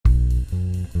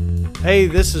Hey,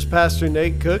 this is Pastor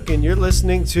Nate Cook, and you're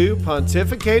listening to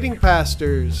Pontificating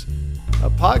Pastors, a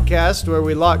podcast where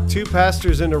we lock two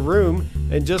pastors in a room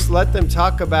and just let them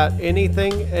talk about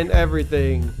anything and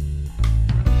everything.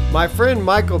 My friend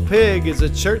Michael Pigg is a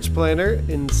church planter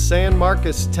in San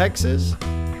Marcos, Texas,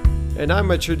 and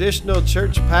I'm a traditional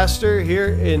church pastor here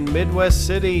in Midwest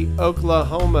City,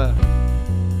 Oklahoma.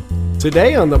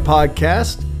 Today on the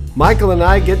podcast, Michael and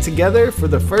I get together for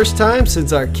the first time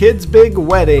since our kid's big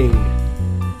wedding,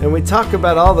 and we talk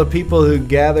about all the people who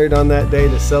gathered on that day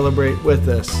to celebrate with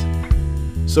us.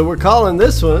 So we're calling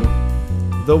this one,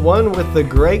 The One with the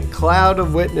Great Cloud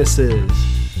of Witnesses.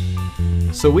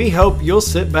 So we hope you'll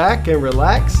sit back and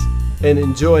relax and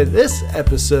enjoy this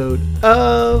episode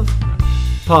of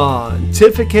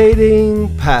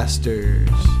Pontificating Pastors.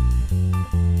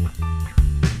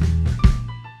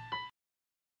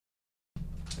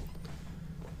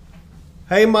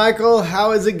 Hey Michael,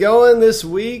 how is it going this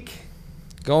week?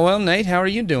 Going well, Nate. How are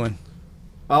you doing?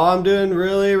 Oh, I'm doing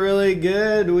really, really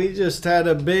good. We just had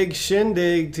a big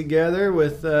shindig together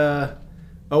with a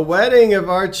wedding of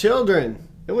our children.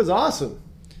 It was awesome.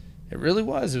 It really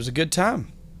was. It was a good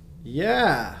time.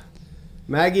 Yeah.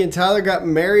 Maggie and Tyler got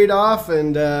married off,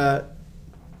 and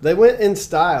they went in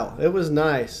style. It was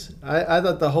nice. I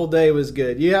thought the whole day was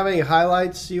good. You have any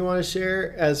highlights you want to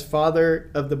share as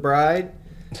father of the bride?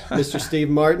 Mr. Steve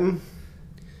Martin?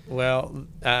 Well,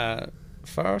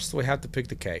 first we have to pick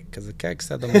the cake because the cake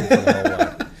set the mood for the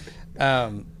whole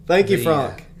wedding. Thank you,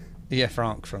 Frank.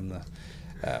 Frank from the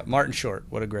Martin Short.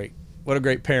 What a great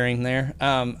pairing there.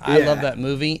 I love that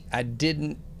movie.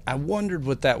 I wondered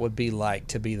what that would be like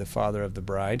to be the father of the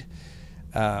bride.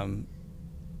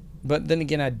 But then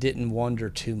again, I didn't wonder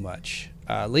too much.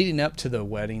 Leading up to the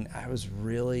wedding, I was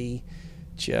really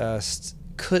just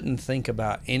couldn't think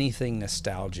about anything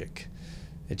nostalgic.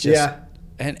 It just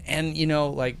and you know,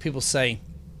 like people say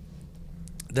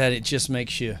that it just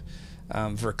makes you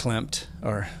verklempt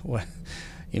or what.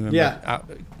 You remember,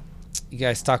 you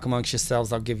guys talk amongst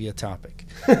yourselves. I'll give you a topic.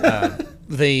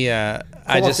 Coffee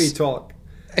talk.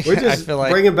 We're just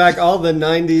bringing back all the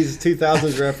 90s,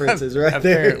 2000s references there.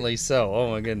 Apparently so. Oh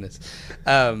my goodness.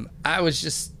 I was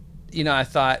just, I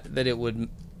thought that it would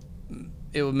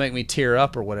make me tear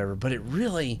up or whatever, but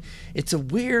it's a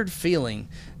weird feeling.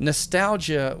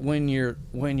 Nostalgia when you're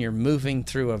moving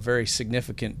through a very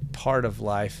significant part of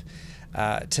life.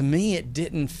 To me, it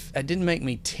didn't make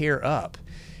me tear up.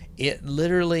 It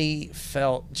literally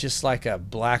felt just like a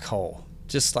black hole,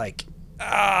 just like,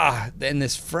 and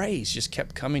this phrase just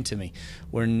kept coming to me.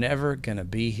 We're never going to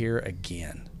be here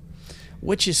again,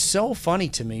 which is so funny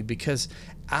to me because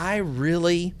I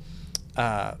really,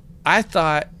 I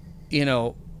thought,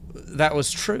 that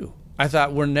was true. I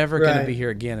thought we're never going to be here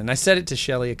again. And I said it to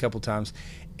Shelly a couple times,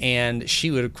 and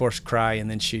she would, of course, cry, and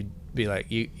then she'd be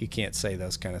like, you can't say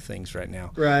those kind of things right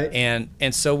now. Right.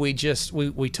 And so we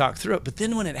talked through it. But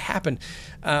then when it happened,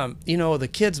 the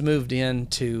kids moved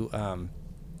into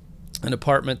an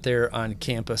apartment there on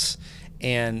campus,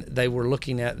 and they were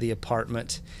looking at the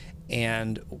apartment,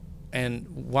 and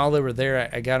while they were there,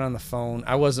 I got on the phone.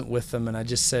 I wasn't with them, and I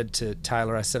just said to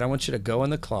Tyler, I said, I want you to go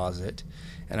in the closet,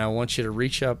 and I want you to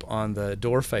reach up on the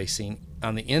door facing,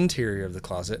 on the interior of the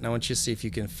closet, and I want you to see if you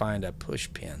can find a push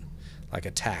pin, like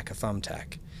a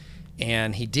thumbtack.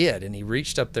 And he did, and he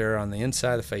reached up there on the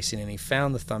inside of the facing, and he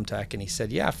found the thumbtack, and he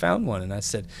said, yeah, I found one. And I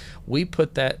said, we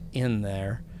put that in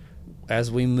there as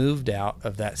we moved out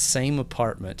of that same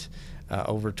apartment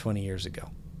over 20 years ago.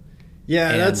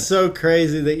 Yeah, and that's so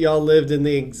crazy that y'all lived in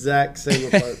the exact same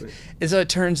apartment. And so it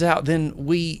turns out then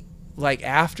we,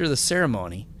 after the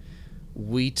ceremony,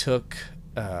 we took,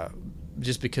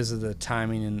 just because of the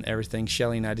timing and everything,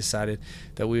 Shelly and I decided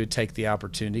that we would take the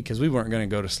opportunity because we weren't going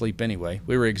to go to sleep anyway.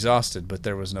 We were exhausted, but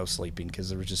there was no sleeping because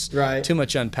there was just too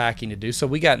much unpacking to do. So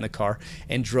we got in the car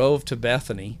and drove to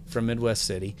Bethany from Midwest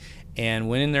City and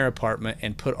went in their apartment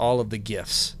and put all of the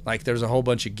gifts. There's a whole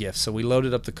bunch of gifts. So we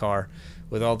loaded up the car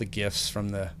with all the gifts from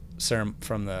the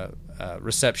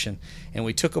reception, and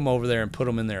we took them over there and put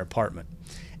them in their apartment.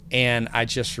 And I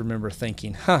just remember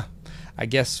thinking, I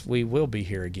guess we will be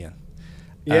here again.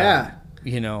 Yeah.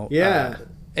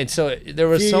 And so there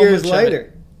was so years much later. Of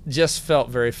it just felt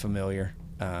very familiar.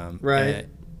 Right.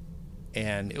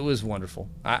 And it was wonderful.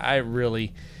 I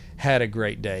really had a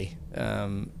great day.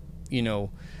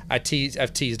 I've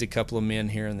teased a couple of men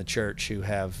here in the church who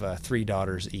have 3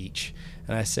 daughters each.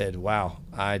 And I said, wow,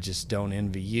 I just don't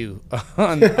envy you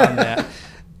on that.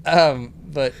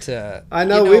 But I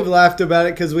know we've laughed about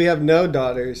it because we have no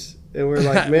daughters. And we're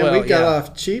like, man, we got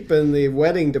off cheap in the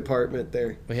wedding department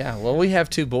there. Yeah, well, we have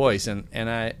 2 boys, and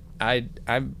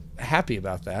I'm happy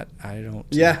about that. I don't.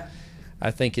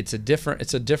 I think it's a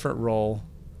different role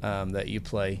that you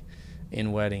play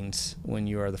in weddings when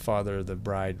you are the father of the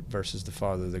bride versus the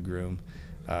father of the groom,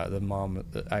 the mom,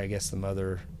 I guess the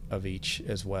mother of each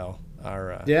as well.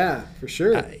 Yeah, for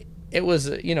sure. It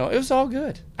was all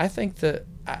good. I think that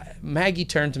Maggie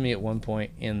turned to me at one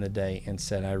point in the day and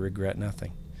said, "I regret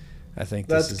nothing." I think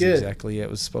this is good. exactly it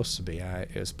was supposed to be.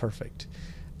 It was perfect.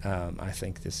 I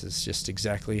think this is just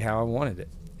exactly how I wanted it.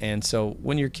 And so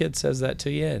when your kid says that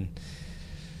to you, and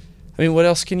I mean, what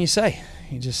else can you say?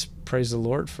 You just praise the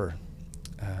Lord for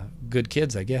good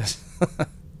kids, I guess.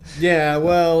 Yeah,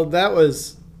 well,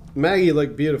 Maggie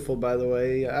looked beautiful, by the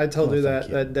way. I told her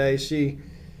that day.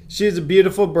 She's a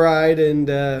beautiful bride, and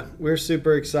we're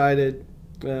super excited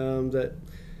that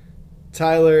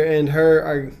Tyler and her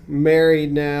are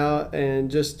married now,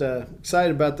 and just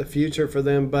excited about the future for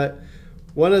them. But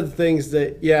one of the things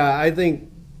that, I think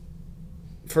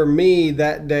for me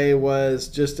that day was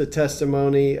just a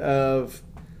testimony of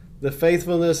the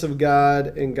faithfulness of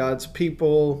God and God's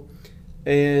people,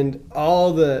 and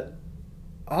all the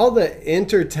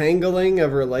intertangling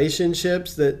of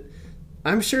relationships that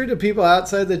I'm sure to people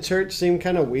outside the church seem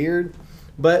kind of weird.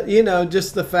 But,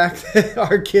 just the fact that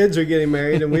our kids are getting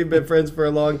married and we've been friends for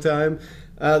a long time.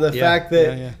 The fact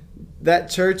that that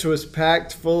church was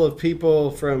packed full of people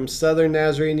from Southern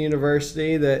Nazarene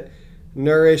University that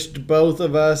nourished both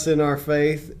of us in our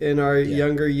faith in our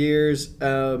younger years.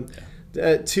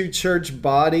 Two church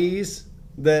bodies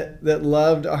that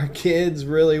loved our kids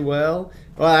really well.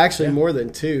 Well, actually more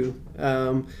than two.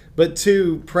 But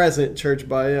two present church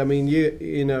bodies. I mean,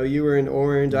 you were in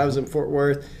Orange, I was in Fort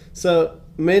Worth. So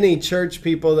many church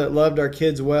people that loved our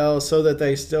kids well, so that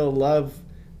they still love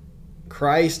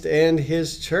Christ and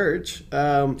his church.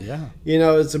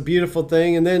 It's a beautiful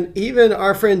thing. And then even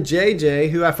our friend JJ,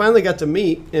 who I finally got to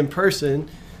meet in person,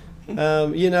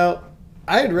 I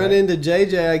had run into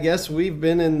JJ. I guess we've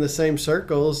been in the same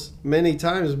circles many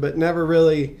times, but never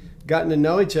really gotten to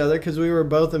know each other because we were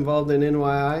both involved in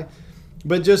NYI.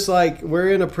 But just like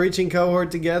we're in a preaching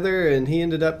cohort together, and he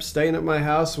ended up staying at my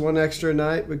house one extra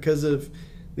night because of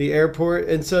the airport.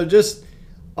 And so just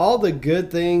all the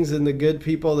good things and the good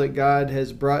people that God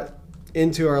has brought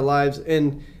into our lives,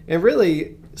 and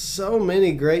really so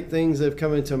many great things have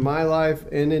come into my life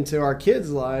and into our kids'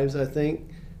 lives, I think,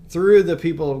 through the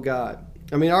people of God.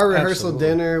 I mean, our rehearsal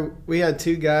dinner, we had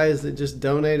two guys that just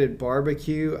donated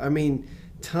barbecue. I mean,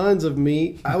 tons of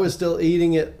meat. I was still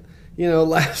eating it.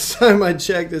 Last time I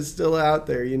checked, it's still out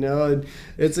there, and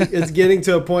it's getting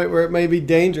to a point where it may be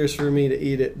dangerous for me to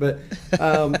eat it. But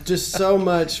just so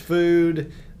much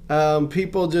food,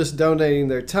 people just donating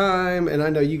their time. And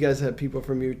I know you guys had people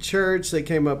from your church that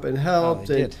came up and helped.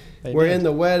 They in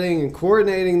the wedding and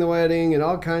coordinating the wedding and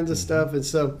all kinds of stuff. And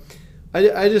so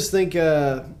I just think,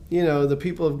 the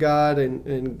people of God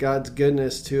and God's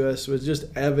goodness to us was just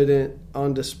evident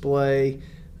on display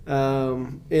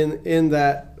in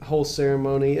that whole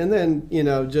ceremony. And then,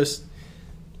 just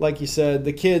like you said,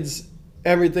 the kids,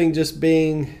 everything just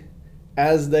being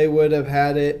as they would have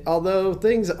had it, although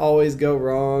things always go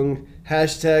wrong.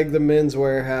 Hashtag the men's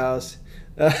warehouse.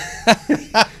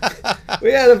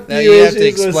 We had a few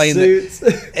issues with suits.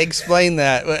 Explain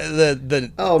that.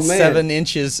 The 7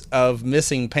 inches of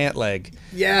missing pant leg.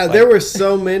 Yeah, there were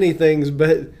so many things,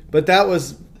 but that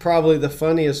was probably the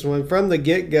funniest one. From the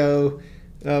get-go,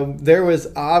 there was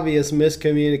obvious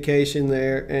miscommunication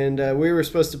there, and we were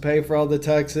supposed to pay for all the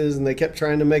tuxes, and they kept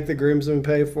trying to make the groomsmen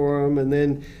pay for them. And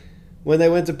then when they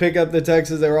went to pick up the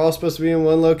tuxes, they were all supposed to be in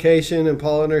one location, and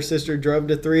Paula and her sister drove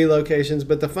to 3 locations.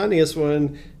 But the funniest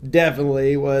one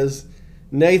definitely was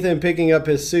Nathan picking up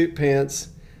his suit pants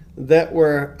that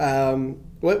were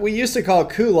what we used to call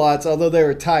culottes, although they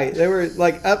were tight. They were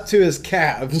like up to his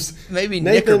calves. Maybe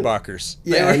knickerbockers.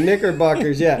 Yeah,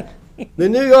 knickerbockers, yeah. The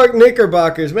New York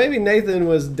Knickerbockers. Maybe Nathan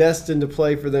was destined to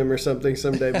play for them or something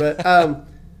someday. But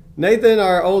Nathan,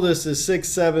 our oldest, is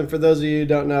 6'7". For those of you who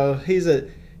don't know, he's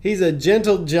a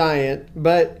gentle giant,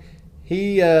 but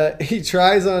he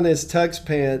tries on his tux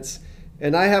pants,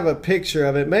 and I have a picture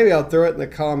of it. Maybe I'll throw it in the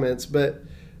comments, but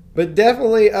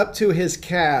definitely up to his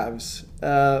calves.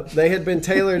 They had been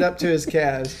tailored up to his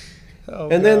calves.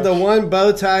 And then the one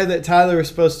bow tie that Tyler was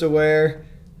supposed to wear,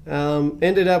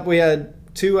 ended up we had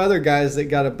 2 other guys that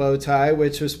got a bow tie,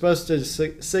 which was supposed to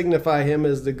signify him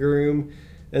as the groom,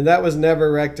 and that was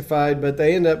never rectified. But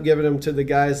they ended up giving them to the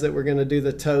guys that were going to do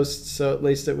the toast, so at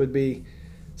least it would be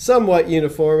somewhat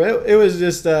uniform. It was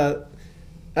just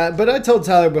but I told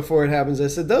Tyler before it happens, I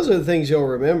said, those are the things you'll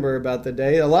remember about the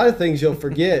day. A lot of things you'll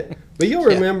forget, but you'll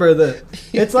remember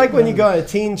it's like when you go on a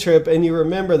teen trip and you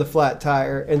remember the flat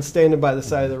tire and standing by the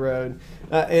side of the road.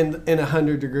 in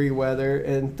 100-degree weather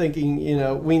and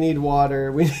thinking, we need water,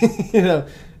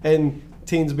 and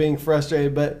teens being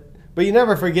frustrated. But you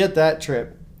never forget that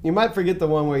trip. You might forget the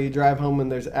one where you drive home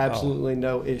and there's absolutely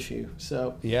no issue.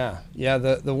 So yeah,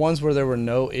 the ones where there were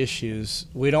no issues,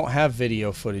 we don't have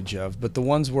video footage of, but the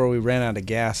ones where we ran out of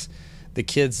gas, the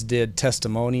kids did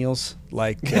testimonials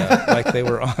like they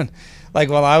were on. Like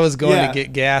while I was going to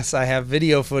get gas, I have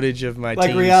video footage of my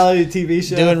teens reality TV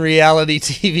show doing reality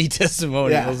TV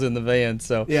testimonials in the van.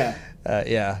 So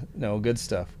good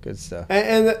stuff.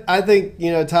 And I think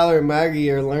Tyler and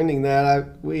Maggie are learning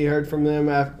that. We heard from them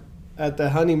at the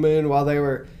honeymoon while they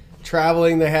were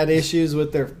traveling. They had issues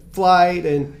with their flight,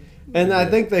 and I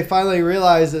think they finally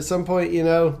realized at some point,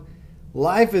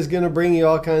 life is going to bring you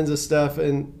all kinds of stuff,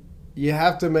 and you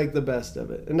have to make the best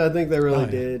of it. And I think they really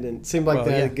did, and it seemed like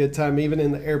they had a good time, even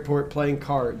in the airport playing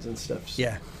cards and stuff.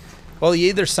 Yeah. Well, you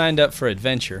either signed up for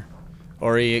adventure,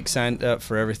 or you signed up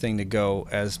for everything to go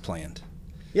as planned.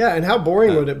 Yeah, and how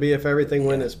boring would it be if everything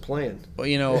went as planned?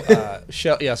 Well,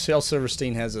 Shel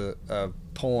Silverstein has a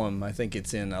poem, I think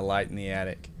it's in A Light in the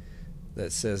Attic,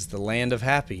 that says, "The land of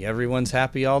happy, everyone's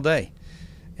happy all day."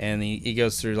 And he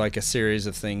goes through like a series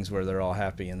of things where they're all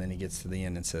happy, and then he gets to the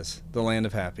end and says, "The land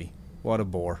of happy, what a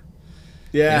bore."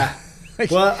 Yeah.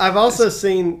 Well, I've also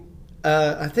seen,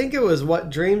 I think it was What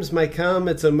Dreams May Come.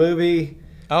 It's a movie.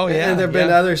 Oh, yeah. And there have been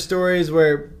other stories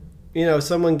where,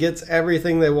 someone gets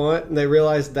everything they want and they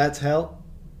realize that's hell.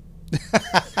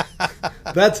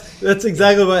 That's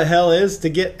exactly what hell is, to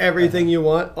get everything you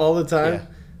want all the time.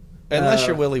 Yeah. Unless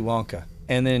you're Willy Wonka.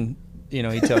 And then,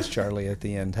 he tells Charlie at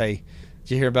the end, "Hey,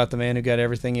 did you hear about the man who got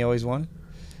everything he always wanted?"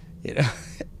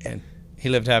 And he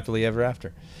lived happily ever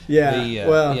after.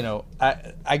 Yeah.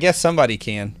 I guess somebody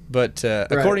can, but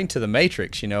according to the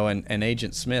Matrix, and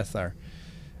Agent Smith,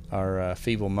 our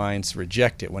feeble minds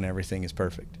reject it when everything is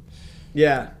perfect.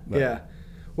 Yeah.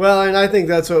 Well, and I think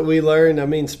that's what we learned. I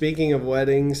mean, speaking of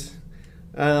weddings,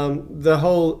 and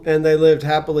they lived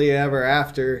happily ever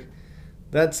after.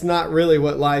 That's not really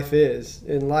what life is.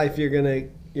 In life, you're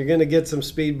gonna get some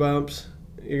speed bumps.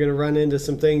 You're gonna run into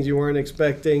some things you weren't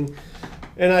expecting.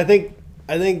 And I think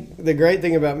the great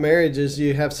thing about marriage is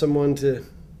you have someone to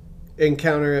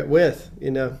encounter it with.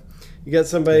 You got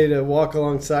somebody to walk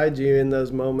alongside you in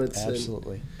those moments.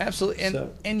 Absolutely.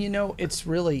 And it's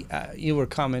really, you were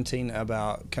commenting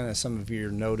about kind of some of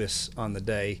your notice on the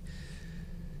day.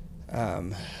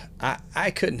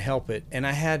 I couldn't help it, and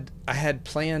I had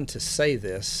planned to say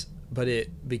this, but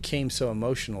it became so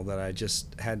emotional that I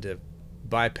just had to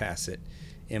bypass it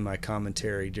in my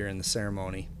commentary during the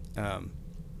ceremony.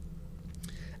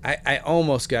 I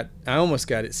almost got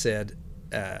it said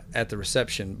at the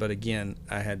reception, but again,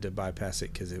 I had to bypass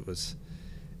it because it was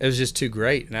just too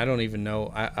great, and I don't even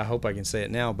know. I hope I can say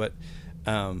it now, but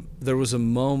there was a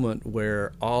moment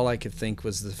where all I could think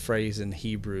was the phrase in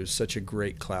Hebrew, "such a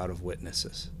great cloud of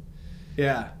witnesses."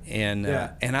 Yeah. And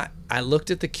I looked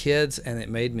at the kids, and it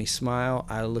made me smile.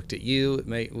 I looked at you. It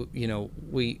made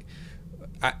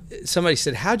somebody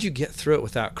said, "How'd you get through it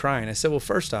without crying?" I said, "Well,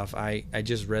 first off, I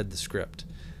just read the script."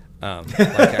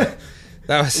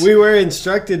 We were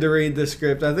instructed to read the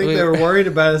script. I think they were worried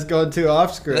about us going too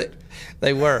off script.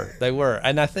 They were,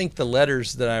 and I think the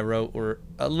letters that I wrote were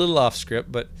a little off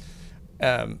script, but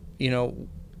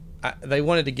they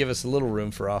wanted to give us a little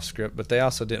room for off script, but they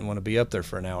also didn't want to be up there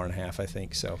for an hour and a half, I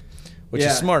think so, which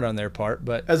is smart on their part.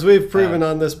 But as we've proven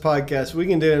on this podcast, we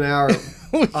can do an hour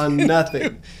on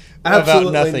nothing. Absolutely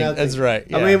about nothing. That's right.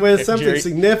 Yeah. I mean, with something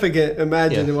significant,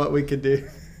 imagine what we could do.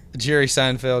 Jerry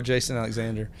Seinfeld, Jason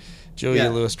Alexander, Julia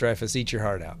Louis-Dreyfus, eat your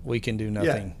heart out. We can do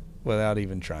nothing without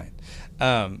even trying.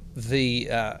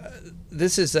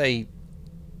 This is a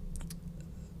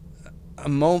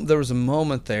moment. There was a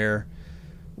moment there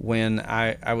when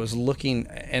I was looking,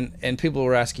 and people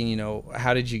were asking,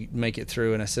 how did you make it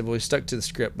through? And I said, well, we stuck to the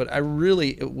script. But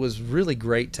it was really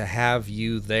great to have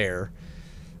you there,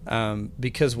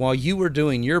 because while you were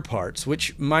doing your parts,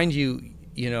 which, mind you,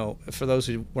 for those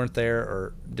who weren't there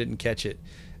or didn't catch it,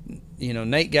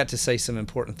 Nate got to say some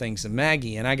important things to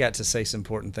Maggie, and I got to say some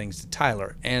important things to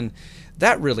Tyler, and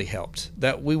that really helped.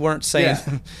 That we weren't saying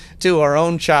them to our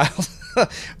own child,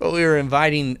 but we were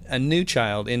inviting a new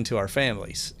child into our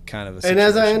families, kind of a situation. And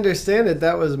as I understand it,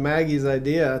 that was Maggie's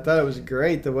idea. I thought it was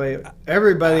great the way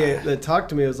everybody that talked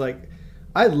to me was like,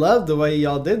 "I love the way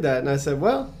y'all did that," and I said,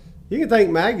 "Well, you can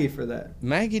thank Maggie for that."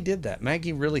 Maggie did that.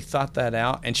 Maggie really thought that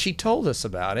out, and she told us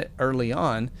about it early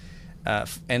on,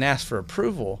 and asked for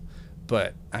approval.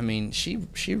 But I mean, she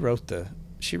wrote the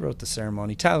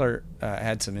ceremony. Tyler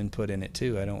had some input in it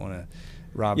too. I don't want to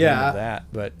rob him of that,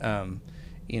 but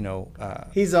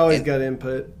he's always got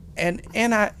input. and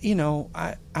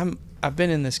I've been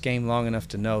in this game long enough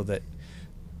to know that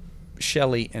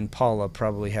Shelley and Paula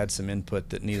probably had some input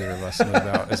that neither of us knew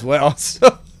about as well.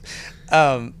 So,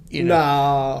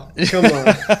 Nah, come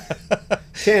on.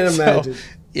 Can't imagine.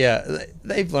 Yeah,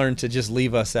 they've learned to just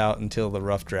leave us out until the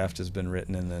rough draft has been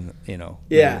written, and then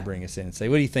bring us in and say,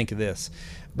 "What do you think of this?"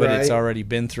 But It's already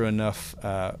been through enough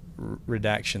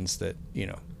redactions that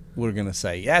we're going to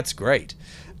say, "Yeah, it's great."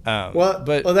 Well,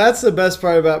 that's the best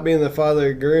part about being the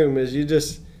father of groom is you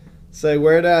just say,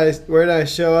 "Where did I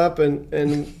show up,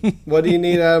 and what do you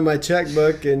need out of my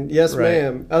checkbook?" And yes,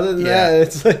 ma'am. Other than that,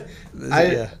 it's like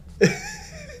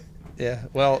Yeah,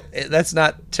 well, that's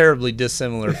not terribly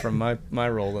dissimilar from my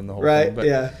role in the whole thing. But,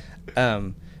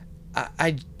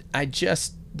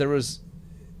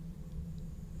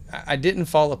 I didn't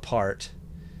fall apart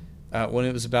when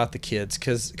it was about the kids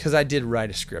because I did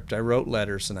write a script. I wrote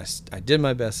letters, and I did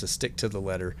my best to stick to the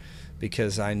letter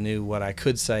because I knew what I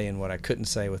could say and what I couldn't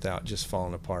say without just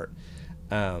falling apart.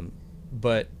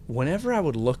 But whenever I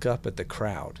would look up at the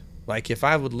crowd, like if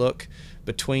I would look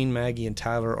between Maggie and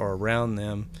Tyler or around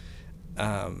them,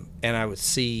 and I would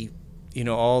see,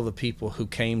 all the people who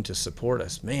came to support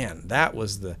us. Man, that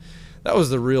was the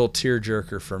real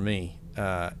tearjerker for me.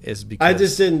 Is because I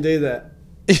just didn't do that.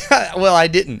 Yeah, well, I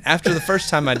didn't. After the first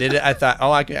time I did it, I thought,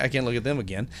 I can't look at them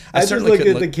again. I certainly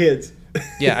couldn't look at the kids.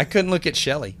 Yeah, I couldn't look at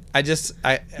Shelley. If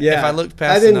I looked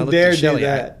past, I didn't and I dare looked at Shelley, do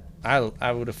that.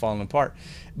 I would have fallen apart.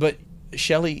 But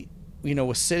Shelley,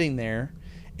 was sitting there,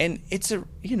 and it's the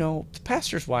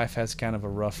pastor's wife has kind of a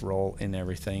rough role in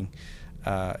everything.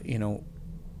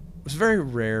 It's very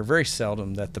rare, very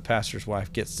seldom that the pastor's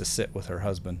wife gets to sit with her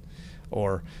husband,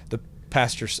 or the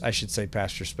pastor's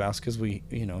spouse, because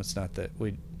it's not that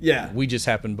we just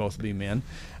happen both to be men.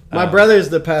 My brother's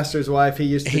the pastor's wife. He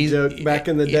used to joke back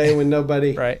in the day when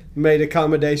nobody made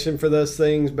accommodation for those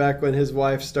things, back when his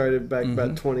wife started back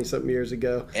about 20-something years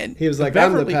ago. And he was like,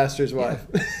 I'm the pastor's wife.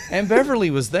 And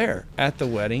Beverly was there at the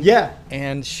wedding. Yeah.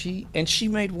 And she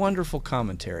made wonderful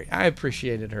commentary. I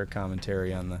appreciated her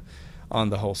commentary on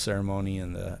the whole ceremony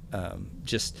and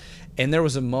and there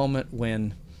was a moment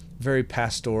when very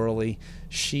pastorally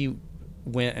she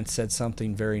went and said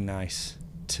something very nice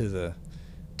to the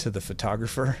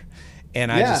photographer,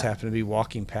 and I just happened to be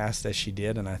walking past as she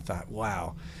did, and I thought,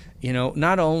 wow,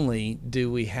 not only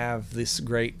do we have this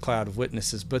great cloud of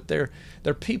witnesses, but they're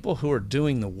people who are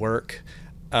doing the work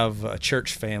of a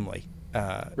church family.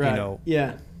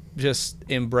 Just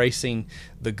embracing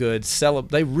the good.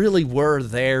 They really were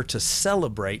there to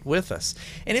celebrate with us,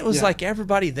 and it was like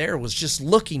everybody there was just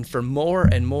looking for more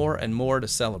and more and more to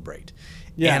celebrate.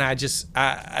 Yeah, and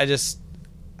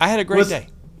I had a great day.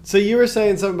 So you were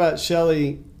saying something about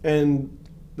Shelley and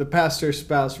the pastor's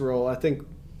spouse role. I think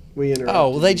we interrupted. Oh,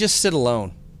 well, they just sit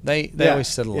alone. They always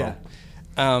sit alone.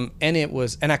 Yeah.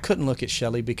 And I couldn't look at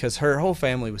Shelley because her whole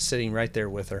family was sitting right there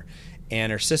with her,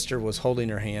 and her sister was holding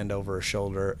her hand over her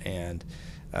shoulder and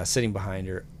sitting behind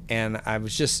her. And I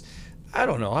was just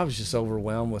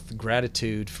overwhelmed with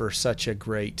gratitude for such a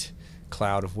great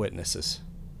cloud of witnesses.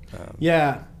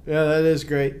 Yeah, that is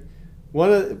great.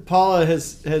 Paula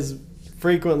has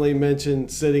frequently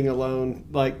mentioned sitting alone.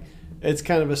 Like, it's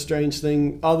kind of a strange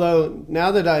thing. Although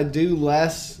now that I do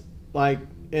less, like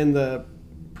in the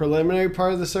preliminary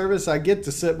part of the service, I get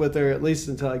to sit with her at least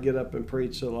until I get up and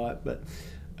preach a lot. But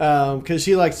because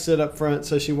she likes to sit up front,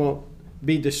 so she won't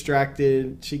be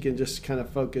distracted. She can just kind of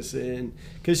focus in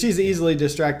because she's easily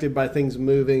distracted by things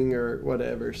moving or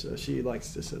whatever. So she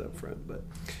likes to sit up front. But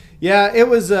yeah, it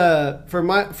was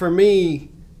for me.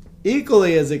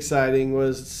 Equally as exciting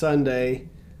was Sunday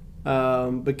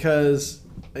because,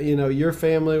 your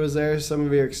family was there, some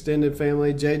of your extended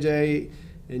family. JJ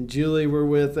and Julie were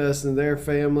with us and their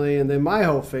family, and then my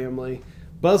whole family,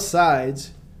 both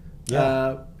sides,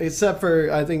 except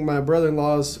for, I think, my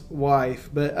brother-in-law's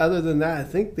wife. But other than that, I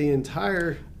think the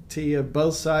entirety of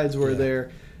both sides were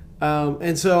there.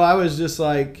 And so I was just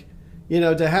like,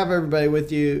 to have everybody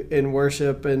with you in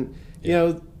worship and,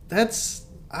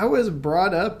 I was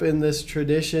brought up in this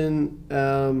tradition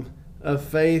of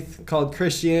faith called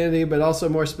Christianity, but also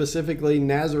more specifically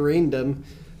Nazarenedom.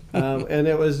 And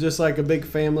it was just like a big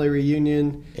family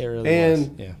reunion. It really was.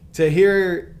 Yeah. To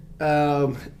hear,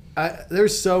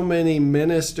 there's so many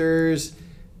ministers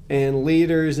and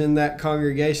leaders in that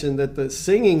congregation that the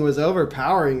singing was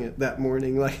overpowering it that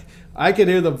morning. Like, I could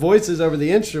hear the voices over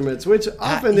the instruments, which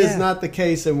often is not the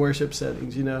case in worship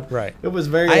settings, Right. It was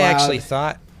very loud.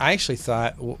 I actually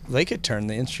thought they could turn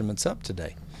the instruments up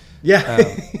today. Yeah.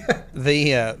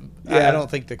 I don't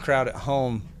think the crowd at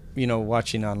home,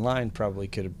 watching online probably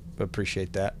could have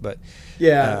appreciate that. But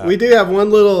yeah, we do have one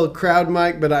little crowd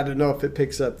mic, but I don't know if it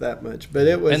picks up that much. But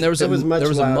it was, and there was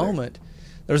louder.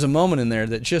 a moment in there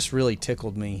that just really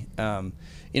tickled me.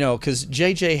 Because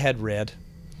JJ had read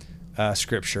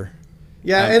scripture.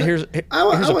 Yeah, and I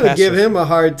want to give him a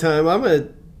hard time.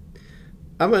 I'm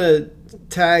gonna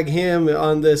tag him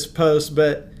on this post,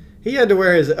 but he had to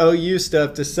wear his OU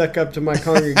stuff to suck up to my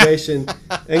congregation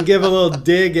and give a little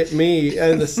dig at me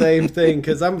and the same thing,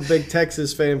 because I'm a big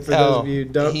Texas fan, for those of you who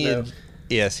don't know.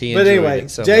 Yes, he but enjoyed anyway, it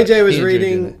so JJ much. was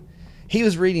reading. He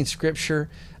was reading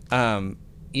scripture, and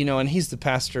he's the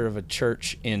pastor of a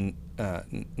church in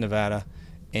Nevada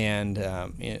and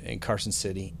in Carson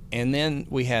City. And then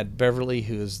we had Beverly,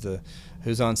 who's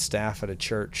on staff at a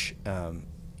church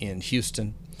in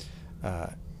Houston.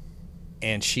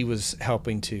 And she was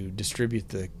helping to distribute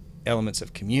the elements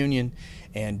of communion.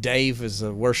 And Dave is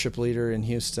a worship leader in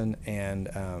Houston, and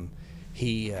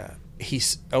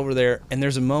he's over there. And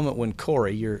there's a moment when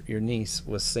Corey, your niece,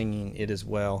 was singing "It Is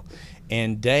Well,"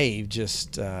 and Dave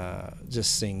just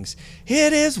sings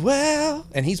 "It Is Well,"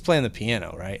 and he's playing the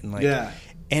piano, right? And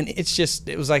and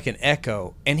it was like an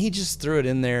echo, and he just threw it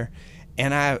in there,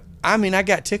 and I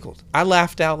got tickled. I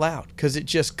laughed out loud because it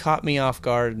just caught me off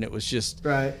guard, and it was just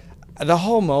right. The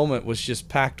whole moment was just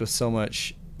packed with so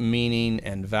much meaning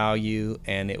and value,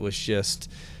 and it was just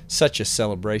such a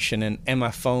celebration. And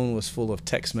my phone was full of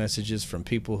text messages from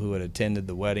people who had attended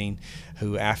the wedding,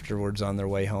 who afterwards on their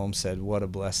way home said, "What a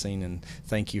blessing," and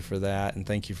 "Thank you for that," and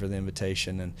 "Thank you for the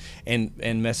invitation,"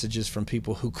 and messages from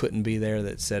people who couldn't be there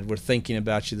that said, "We're thinking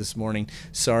about you this morning.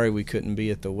 Sorry we couldn't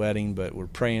be at the wedding, but we're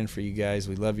praying for you guys.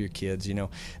 We love your kids."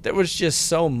 There was just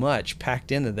so much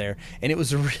packed into there, and it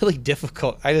was really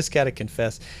difficult. I just got to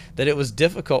confess that it was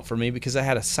difficult for me because I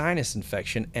had a sinus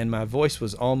infection and my voice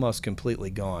was almost completely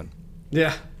gone.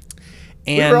 Yeah.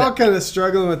 And we were all kind of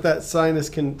struggling with that sinus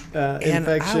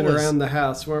infection around the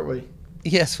house, weren't we?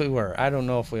 Yes, we were. I don't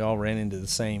know if we all ran into the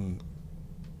same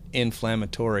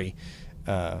inflammatory,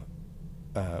 pollen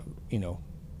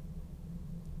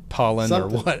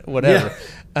something. Or whatever.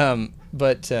 Yeah.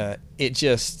 But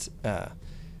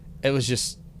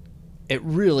it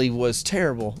really was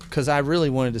terrible because I really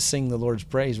wanted to sing the Lord's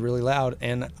praise really loud,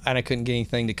 and I couldn't get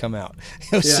anything to come out.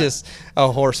 It was just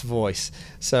a hoarse voice.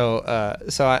 So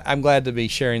I'm glad to be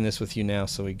sharing this with you now,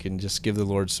 so we can just give the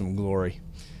Lord some glory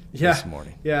this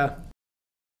morning. Yeah.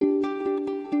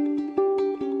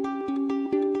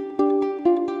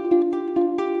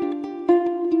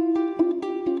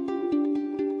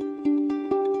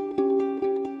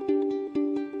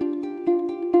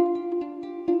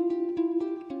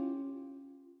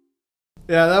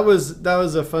 Yeah, that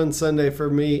was a fun Sunday for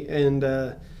me, and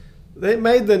they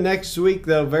made the next week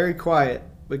though very quiet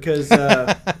because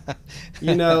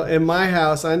in my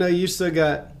house, I know you still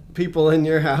got people in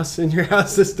your house, and your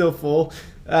house is still full.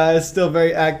 It's still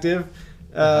very active.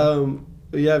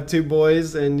 You have 2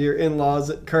 boys and your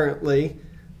in-laws currently,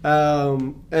 but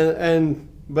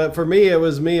for me it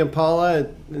was me and Paula,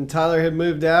 and Tyler had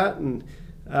moved out, and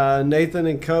Nathan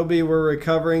and Kobe were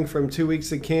recovering from 2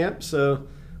 weeks of camp, so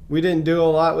we didn't do a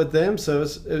lot with them, so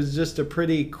it was just a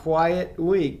pretty quiet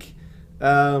week,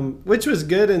 which was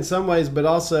good in some ways, but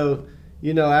also,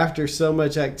 after so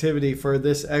much activity for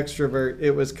this extrovert,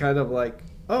 it was kind of like,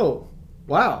 oh,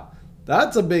 wow,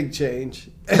 that's a big change.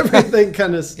 Everything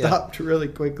kind of stopped really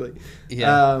quickly.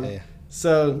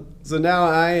 So now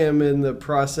I am in the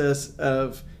process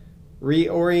of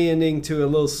reorienting to a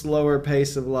little slower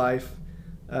pace of life.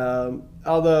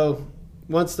 Although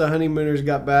once the honeymooners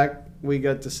got back, we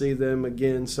got to see them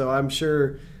again. So I'm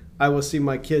sure I will see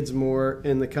my kids more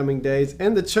in the coming days.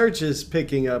 And the church is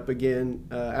picking up again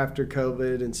after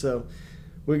COVID. And so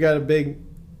we got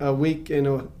a week.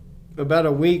 In about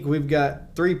a week, we've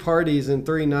got 3 parties in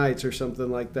 3 nights or something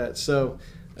like that. So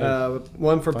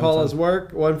one for Paula's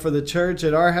work, one for the church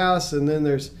at our house, and then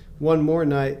there's one more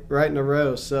night right in a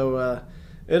row. So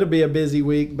it'll be a busy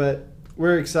week, but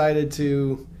we're excited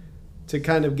to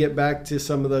kind of get back to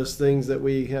some of those things that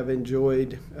we have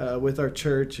enjoyed with our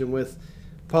church and with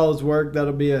Paul's work.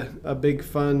 That'll be a big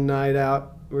fun night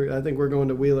out. I think we're going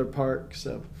to Wheeler Park.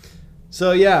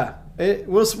 So yeah,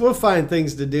 we'll find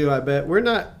things to do, I bet. We're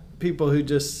not people who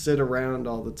just sit around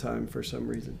all the time for some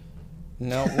reason.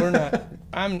 No, we're not.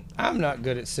 I'm not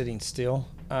good at sitting still.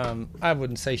 I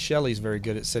wouldn't say Shelly's very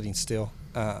good at sitting still.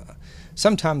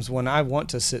 Sometimes when I want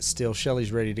to sit still,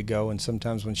 Shelly's ready to go, and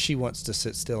sometimes when she wants to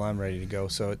sit still, I'm ready to go.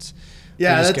 So it's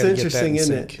that's interesting,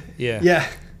 isn't it? Yeah.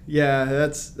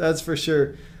 That's for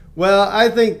sure. Well, I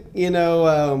think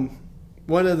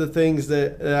one of the things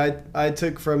that I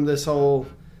took from this whole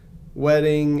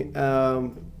wedding,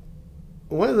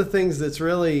 one of the things that's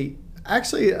really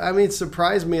actually, I mean,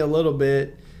 surprised me a little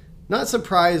bit. Not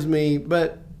surprised me,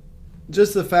 but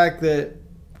just the fact that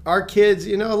our kids,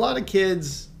 you know, a lot of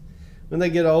kids, when they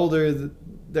get older,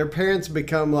 their parents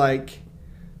become like,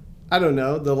 I don't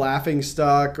know, the laughing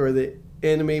stock or the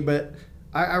enemy. But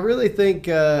I really think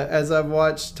as I've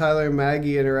watched Tyler and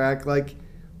Maggie interact, like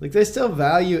they still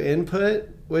value input,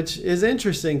 which is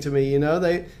interesting to me. You know,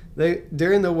 they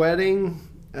during the wedding,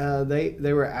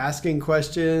 they were asking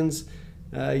questions,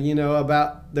 you know,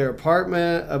 about their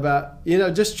apartment, about, you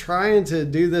know, just trying to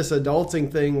do this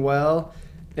adulting thing well.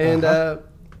 And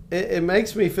it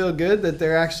makes me feel good that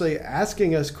they're actually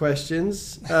asking us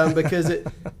questions, because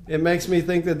it makes me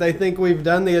think that they think we've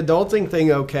done the adulting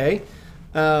thing okay.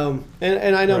 And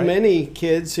I know many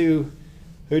kids who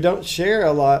don't share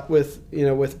a lot with, you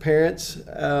know, with parents.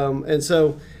 And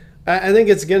so I think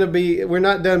it's going to be, we're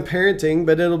not done parenting,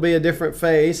 but it'll be a different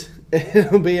phase.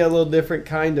 It'll be a little different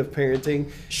kind of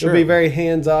parenting. Sure. It'll be very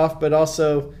hands off, but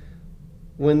also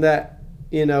when that,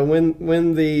 you know,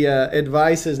 when the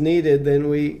advice is needed, then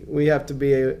we have to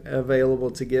be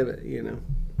available to give it, you know.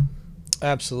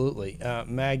 Absolutely.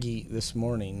 Maggie this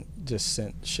morning just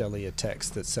sent Shelly a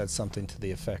text that said something to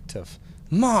the effect of,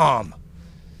 "Mom,"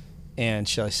 and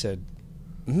Shelly said,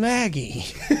 "Maggie."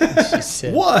 She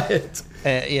said, "What?"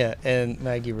 Yeah, and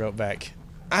Maggie wrote back,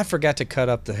 "I forgot to cut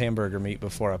up the hamburger meat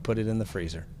before I put it in the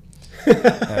freezer."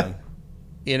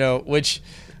 You know, which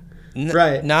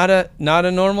not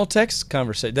a normal text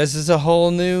conversation. This is a whole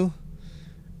new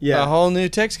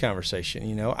text conversation.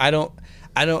 You know, I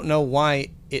don't know why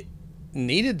it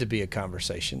needed to be a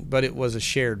conversation, but it was a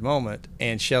shared moment.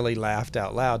 And Shelly laughed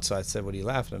out loud, so I said, "What are you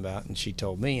laughing about?" And she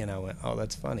told me, and I went, "Oh,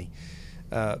 that's funny,"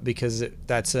 because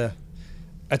that's a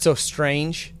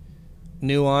strange,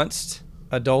 nuanced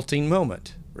adulting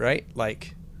moment, right?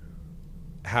 Like,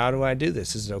 how do I do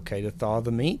this? Is it okay to thaw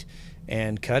the meat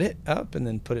and cut it up and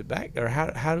then put it back, or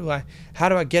how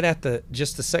do I get at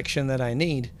just the section that I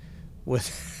need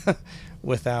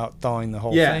without thawing the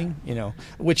whole thing? You know,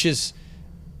 which is,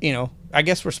 you know, I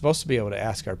guess we're supposed to be able to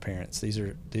ask our parents. These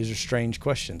are strange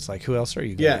questions. Like, who else are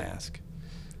you going to ask?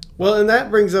 Well, and that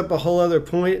brings up a whole other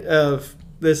point of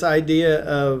this idea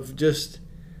of just,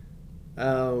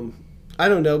 I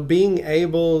don't know, being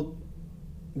able,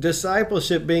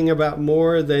 discipleship being about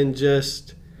more than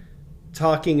just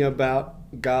talking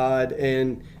about God,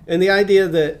 and the idea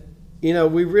that, you know,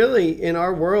 we really, in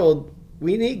our world,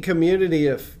 we need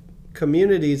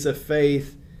communities of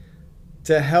faith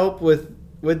to help with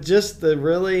just the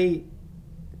really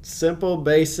simple,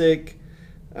 basic.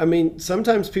 I mean,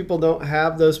 sometimes people don't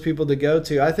have those people to go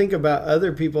to. I think about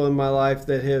other people in my life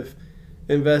that have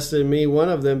invested in me, one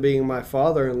of them being my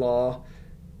father-in-law.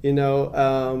 You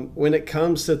know, when it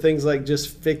comes to things like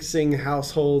just fixing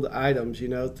household items, you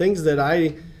know, things that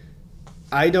I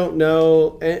don't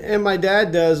know, and my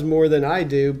dad does more than I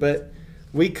do, but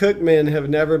we cookmen have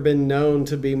never been known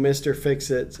to be Mr.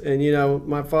 Fix-It. And, you know,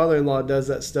 my father-in-law does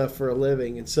that stuff for a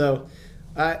living. And so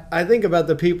I think about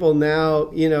the people now,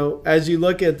 you know, as you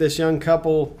look at this young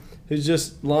couple who's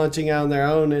just launching out on their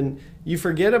own, and you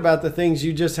forget about the things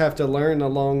you just have to learn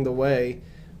along the way.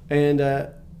 And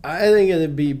I think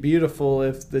it'd be beautiful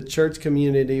if the church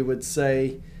community would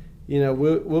say, you know,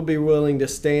 we'll be willing to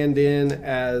stand in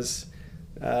as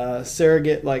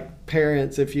surrogate, like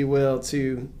parents, if you will,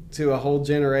 to a whole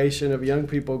generation of young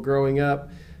people growing up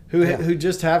who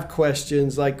just have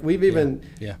questions. Like, we've even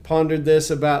pondered this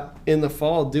about in the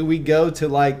fall. Do we go to,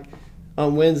 like,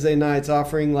 on Wednesday nights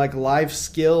offering like life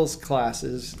skills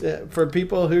classes for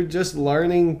people who are just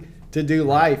learning to do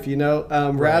life, you know,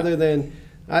 rather than,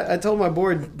 I told my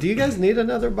board, do you guys need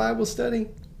another Bible study?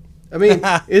 I mean,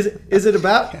 is it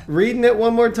about reading it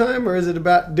one more time, or is it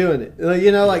about doing it?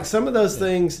 You know, like some of those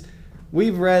things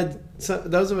we've read,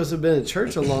 those of us who have been in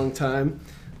church a long time,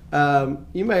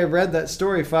 you may have read that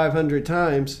story 500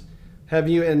 times. Have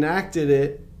you enacted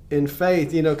it in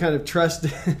faith, you know, kind of trust?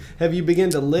 Have you begun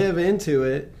to live into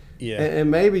it? Yeah.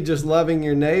 And maybe just loving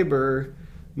your neighbor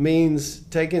means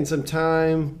taking some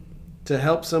time to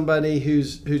help somebody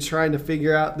who's trying to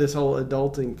figure out this whole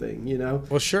adulting thing, you know?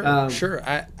 Well, sure, sure.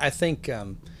 I think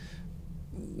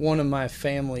one of my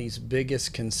family's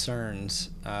biggest concerns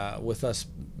with us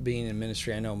being in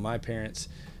ministry, I know my parents,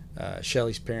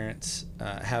 Shelly's parents,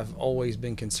 have always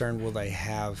been concerned, will they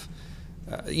have,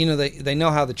 you know, they know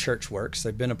how the church works.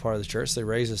 They've been a part of the church. They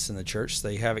raise us in the church.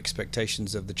 They have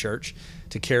expectations of the church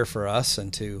to care for us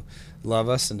and to love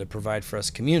us and to provide for us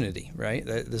community, right?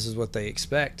 This is what they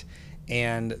expect.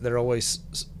 And they're always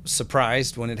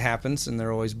surprised when it happens, and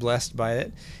they're always blessed by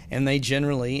it. And they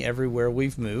generally, everywhere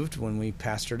we've moved, when we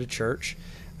pastored a church,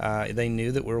 They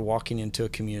knew that we were walking into a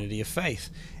community of faith.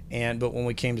 But when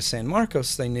we came to San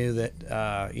Marcos, they knew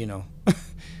that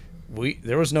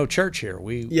there was no church here.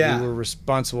 We were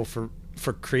responsible for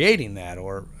creating that,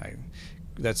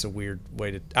 that's a weird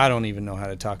way to. I don't even know how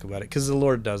to talk about it because the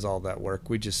Lord does all that work.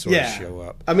 We just sort of show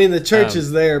up. I mean, the church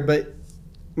is there, but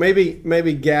maybe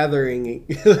gathering.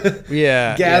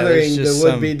 Gathering the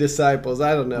would-be disciples.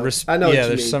 I don't know. I know what you mean.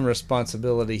 There's some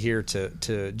responsibility here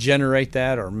to generate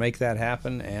that or make that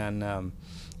happen, and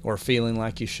or feeling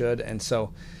like you should. And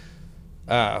so,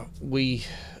 as we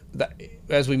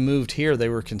moved here, they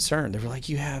were concerned. They were like,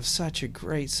 "You have such a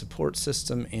great support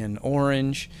system in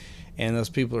Orange, and those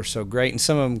people are so great." And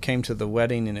some of them came to the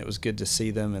wedding, and it was good to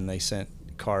see them, and they sent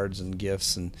cards and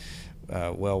gifts and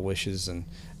well wishes.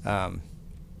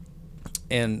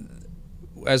 And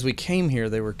as we came here,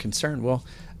 they were concerned. Well,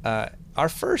 our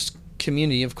first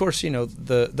community, of course,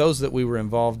 those that we were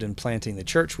involved in planting the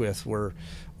church with were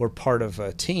part of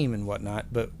a team and whatnot.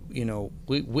 But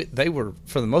they were,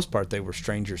 for the most part, they were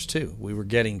strangers too. We were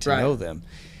getting to know them.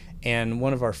 And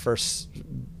one of our first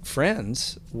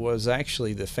friends was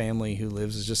actually the family who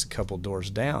lives just a couple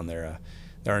doors down. They're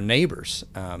our neighbors,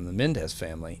 the Mendez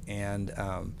family. And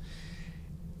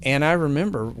I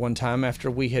remember one time after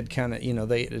we had kind of,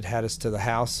 they had us to the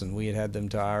house and we had them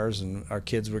to ours, and our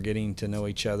kids were getting to know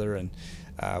each other, and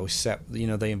we sat,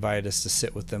 they invited us to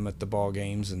sit with them at the ball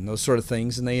games and those sort of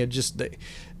things. And they had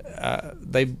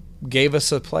they gave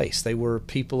us a place. They were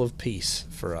people of peace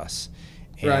for us.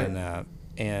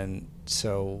 And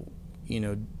so,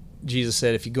 Jesus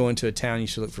said, if you go into a town, you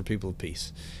should look for people of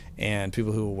peace and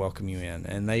people who will welcome you in.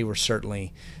 And they were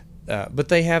certainly, but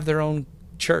they have their own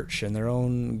church and their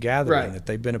own gathering that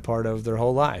they've been a part of their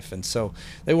whole life. And so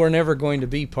they were never going to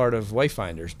be part of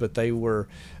Wayfinders, but they were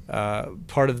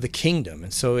part of the kingdom.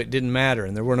 And so it didn't matter.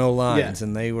 And there were no lines.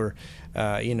 And they were,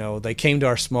 they came to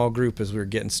our small group as we were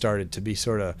getting started to be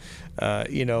sort of,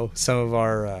 some of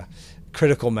our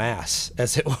critical mass,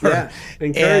 as it were. Yeah,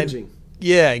 encouraging.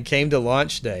 And came to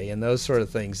launch day and those sort of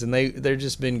things. And they're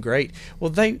just been great. Well,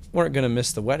 they weren't going to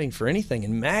miss the wedding for anything.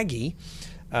 And Maggie,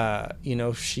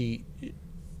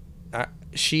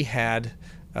 she had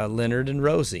Leonard and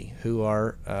Rosie, who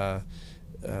are,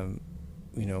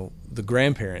 the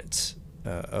grandparents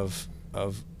of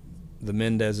the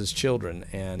Mendez's children.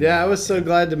 And I was so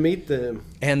glad to meet them.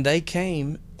 And they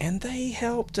came and they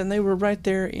helped, and they were right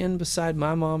there in beside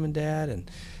my mom and dad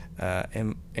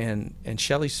and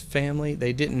Shelley's family.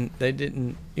 They didn't.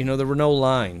 There were no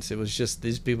lines. It was just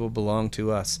these people belong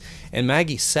to us. And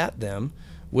Maggie sat them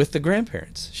with the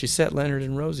grandparents. She sat Leonard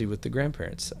and Rosie with the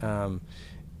grandparents. And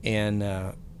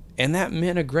that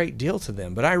meant a great deal to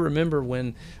them. But I remember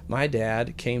when my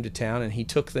dad came to town and he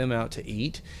took them out to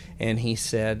eat, and he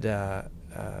said,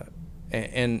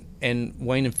 and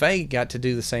Wayne and Faye got to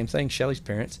do the same thing, Shelley's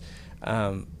parents.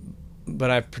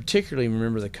 But I particularly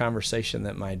remember the conversation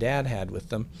that my dad had with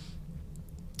them,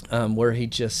 where he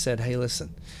just said, hey,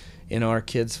 listen, our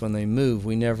kids, when they move,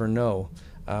 we never know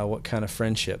what kind of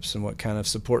friendships and what kind of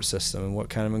support system and what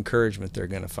kind of encouragement they're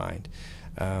going to find.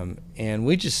 And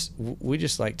we just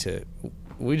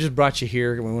brought you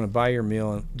here, and we want to buy your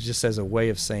meal, just as a way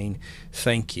of saying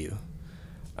thank you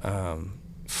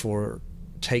for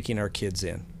taking our kids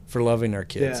in, for loving our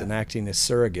kids and acting as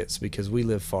surrogates, because we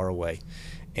live far away.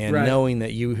 And knowing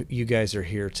that you guys are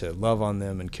here to love on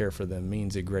them and care for them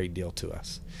means a great deal to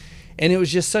us. And it was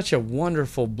just such a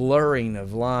wonderful blurring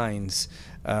of lines,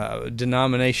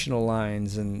 denominational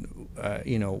lines, and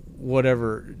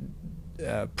whatever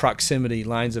proximity,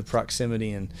 lines of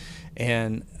proximity,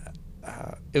 and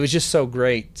it was just so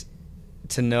great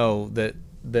to know that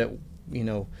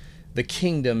the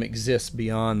kingdom exists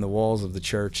beyond the walls of the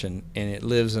church, and it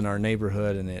lives in our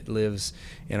neighborhood, and it lives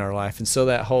in our life. And so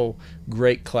that whole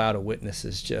great cloud of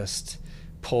witnesses just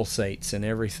pulsates in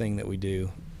everything that we do.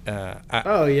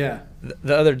 The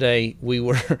other day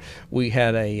we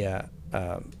had an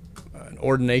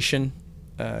ordination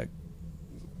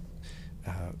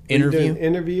interview.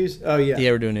 Interviews? Oh yeah.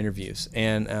 Yeah, we're doing interviews,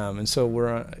 and so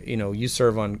we're you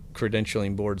serve on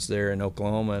credentialing boards there in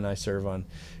Oklahoma, and I serve on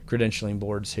credentialing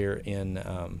boards here in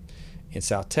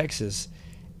South Texas.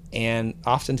 And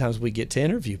oftentimes we get to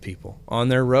interview people on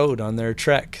their road, on their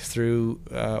trek through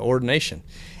ordination.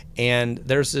 And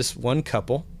there's this one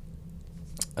couple,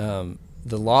 the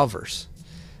Lavers.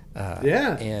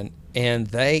 And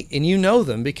they, and you know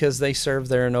them because they served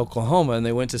there in Oklahoma, and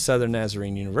they went to Southern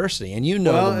Nazarene University, and them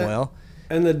well.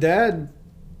 And the dad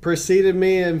preceded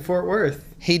me in Fort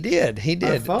Worth. He did.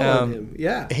 I followed him.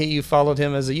 Yeah. You followed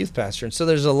him as a youth pastor. And so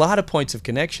there's a lot of points of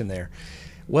connection there.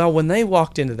 Well, when they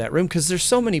walked into that room, because there's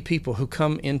so many people who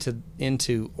come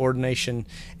into ordination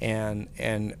and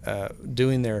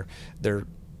doing their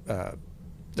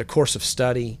course of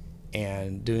study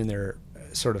and doing their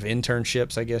sort of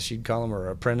internships, I guess you'd call them, or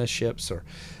apprenticeships, or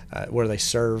where they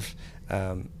serve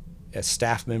as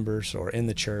staff members or in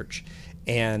the church.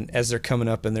 And as they're coming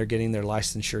up and they're getting their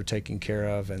licensure taken care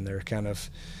of, and they're kind of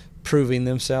proving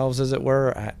themselves, as it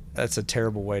were. That's a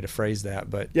terrible way to phrase that,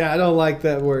 but yeah, I don't like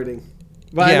that wording.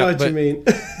 But I know what you mean.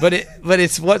 but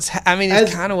it's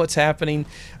it's kind of what's happening,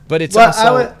 but it's as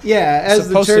supposed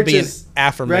the church to be an is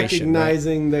affirmation,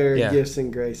 recognizing their gifts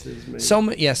and graces. Maybe.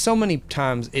 So many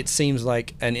times it seems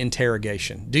like an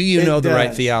interrogation. Do you know the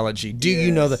right theology? Do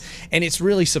you know and it's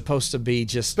really supposed to be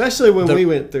just, especially when we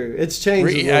went through. It's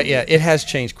changed. It has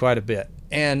changed quite a bit.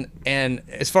 And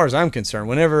as far as I'm concerned,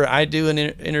 whenever I do an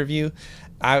interview,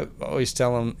 I always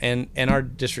tell them, and our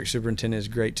district superintendent is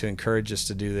great to encourage us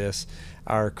to do this.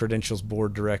 Our credentials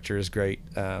board director is great,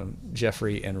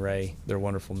 Jeffrey and Ray. They're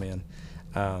wonderful men.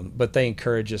 But they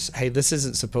encourage us, hey, this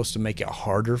isn't supposed to make it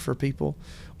harder for people.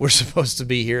 We're supposed to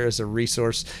be here as a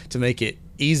resource to make it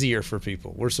easier for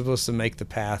people. We're supposed to make the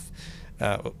path,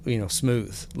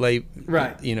 smooth.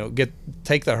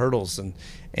 Take the hurdles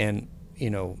and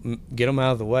get them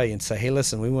out of the way and say, hey,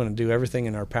 listen, we want to do everything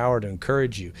in our power to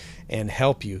encourage you and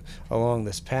help you along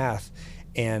this path.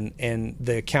 And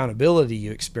the accountability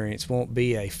you experience won't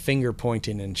be a finger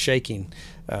pointing and shaking,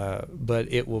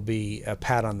 but it will be a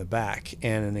pat on the back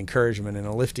and an encouragement and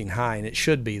a lifting high. And it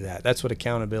should be that. That's what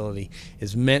accountability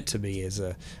is meant to be, is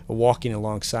a walking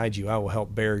alongside you. I will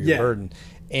help bear your burden.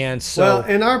 And so,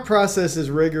 and our process is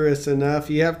rigorous enough.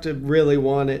 You have to really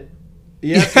want it.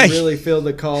 You have to really feel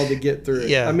the call to get through it.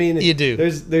 Yeah, I mean, you do.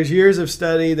 There's years of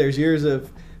study, there's years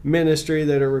of ministry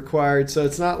that are required. So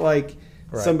it's not like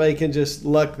somebody can just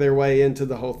luck their way into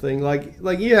the whole thing.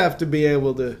 Like you have to be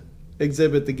able to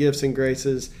exhibit the gifts and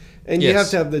graces, and you have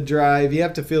to have the drive. You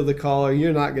have to feel the call, or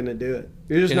you're not going to do it.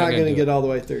 You're just not going to get all the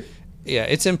way through. Yeah,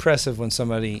 it's impressive when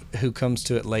somebody who comes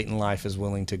to it late in life is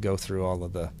willing to go through all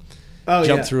of the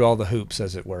jump through all the hoops,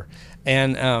 as it were.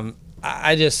 And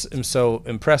I just am so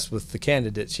impressed with the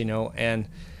candidates,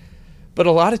 but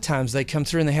a lot of times they come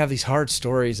through and they have these hard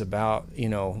stories about,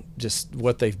 just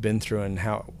what they've been through and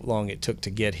how long it took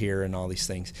to get here and all these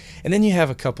things. And then you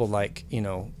have a couple like,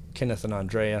 Kenneth and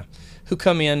Andrea, who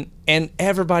come in and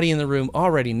everybody in the room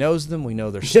already knows them. We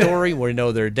know their story. We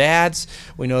know their dads.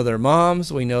 We know their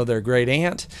moms. We know their great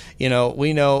aunt. We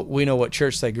know what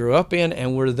church they grew up in,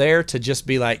 and we're there to just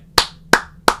be like,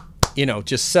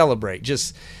 just celebrate,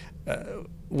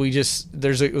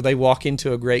 they walk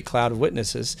into a great cloud of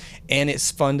witnesses, and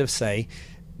it's fun to say,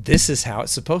 this is how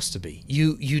it's supposed to be.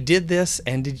 You did this,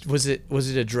 and was it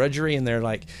a drudgery? And they're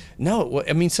like, no.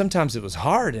 I mean, sometimes it was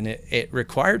hard, and it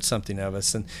required something of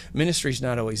us. And ministry's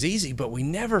not always easy, but we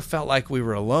never felt like we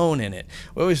were alone in it.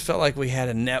 We always felt like we had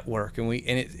a network, and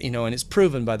it's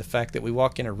proven by the fact that we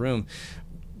walk in a room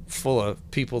full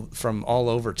of people from all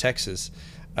over Texas,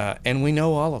 and we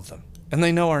know all of them. And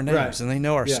they know our names, and they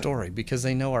know our story, because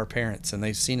they know our parents, and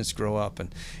they've seen us grow up,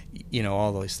 and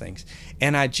all those things.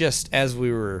 And I just, as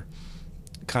we were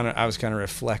I was kind of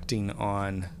reflecting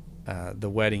on the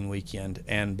wedding weekend,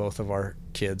 and both of our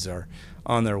kids are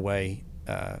on their way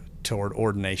toward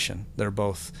ordination. They're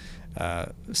both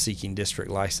seeking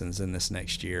district license in this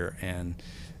next year, and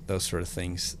those sort of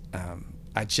things.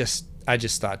 I just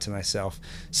thought to myself,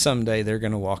 someday they're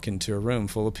going to walk into a room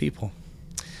full of people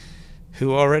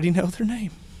who already know their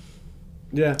name,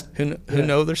 who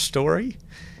know their story,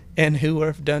 and who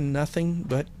have done nothing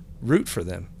but root for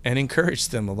them and encourage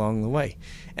them along the way.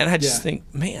 And I just think,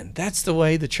 man, that's the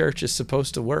way the church is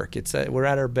supposed to work. We're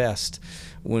at our best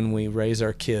when we raise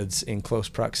our kids in close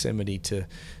proximity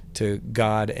to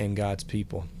God and God's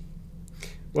people.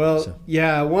 Well,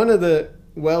 one of the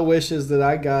well wishes that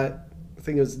I got, I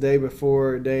think it was the day before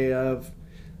or day of,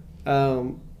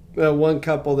 one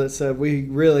couple that said, we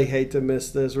really hate to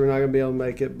miss this, we're not going to be able to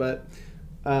make it, but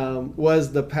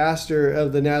was the pastor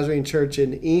of the Nazarene Church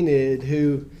in Enid,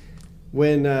 who,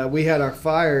 when we had our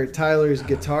fire, Tyler's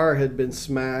guitar had been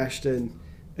smashed, and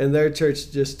their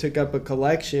church just took up a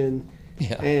collection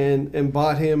and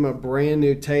bought him a brand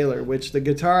new Taylor, which the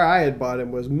guitar I had bought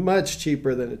him was much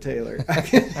cheaper than a Taylor. I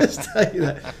can just tell you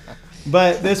that.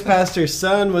 But this pastor's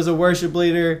son was a worship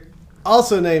leader,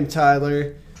 also named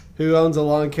Tyler, who owns a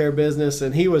lawn care business,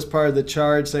 and he was part of the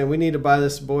charge saying, we need to buy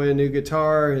this boy a new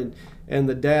guitar, and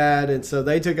the dad. And so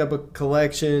they took up a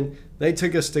collection. They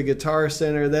took us to Guitar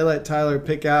Center. They let Tyler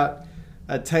pick out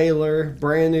a Taylor,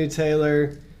 brand new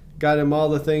Taylor, got him all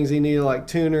the things he needed, like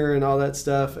tuner and all that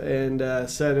stuff, and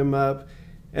set him up.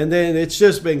 And then it's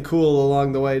just been cool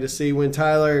along the way to see when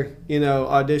Tyler,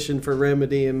 auditioned for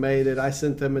Remedy and made it. I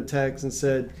sent them a text and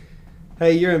said,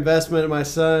 hey, your investment in my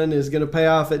son is going to pay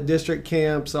off at district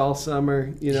camps all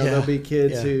summer. There'll be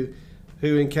kids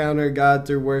who encounter God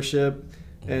through worship,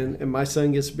 and my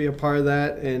son gets to be a part of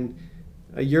that, and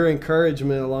your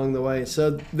encouragement along the way.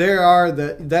 So there are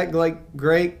that like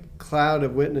great cloud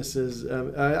of witnesses.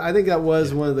 I think that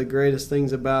was one of the greatest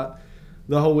things about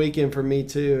the whole weekend for me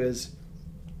too, is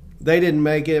they didn't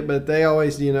make it, but they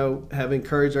always, have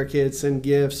encouraged our kids, send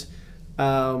gifts.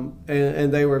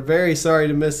 And they were very sorry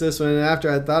to miss this one. And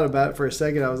after I thought about it for a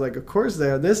second, I was like, of course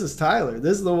this is Tyler.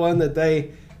 This is the one that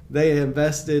they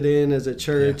invested in as a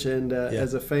church and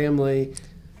as a family.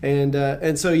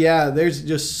 And so, there's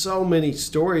just so many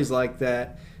stories like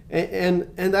that. And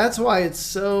that's why it's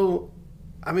so,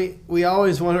 we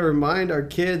always want to remind our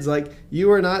kids, like,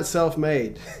 you are not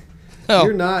self-made. Oh.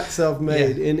 You're not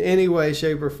self-made in any way,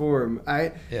 shape, or form.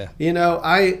 I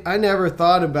never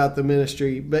thought about the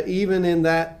ministry, but even in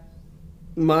that,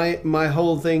 my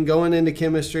whole thing going into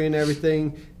chemistry and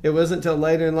everything, it wasn't until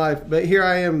later in life. But here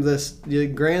I am,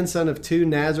 the grandson of two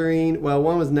Nazarene. Well,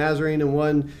 one was Nazarene and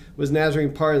one was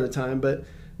Nazarene part of the time, but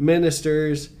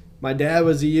ministers. My dad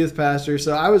was a youth pastor,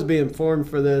 so I was being formed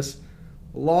for this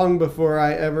long before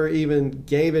I ever even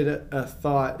gave it a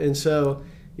thought. And so,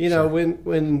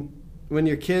 when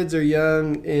your kids are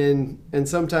young, and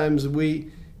sometimes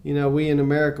we in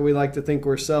America, we like to think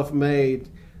we're self-made,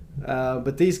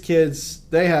 but these kids,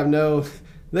 they have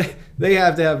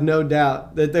to have no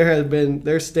doubt that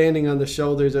they're standing on the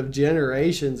shoulders of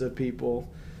generations of people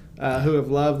who have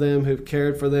loved them, who've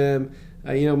cared for them.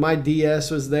 My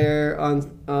DS was there on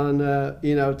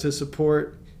to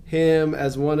support him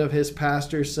as one of his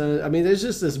pastor's sons. There's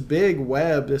just this big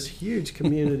web, this huge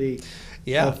community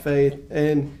of faith,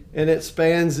 and it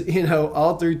spans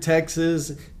all through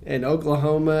Texas and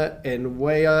Oklahoma and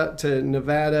way up to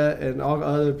Nevada and all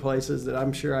other places that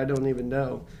I'm sure I don't even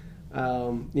know.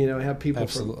 Have people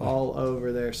Absolutely. From all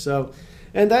over there. So,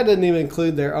 and that doesn't even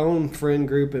include their own friend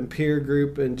group and peer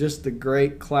group and just the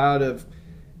great cloud of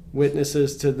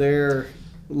witnesses to their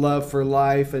love for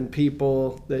life and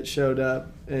people that showed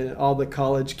up, and all the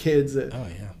college kids that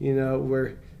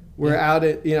were out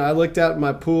at, I looked out at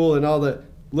my pool and all the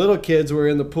little kids were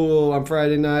in the pool on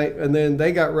Friday night, and then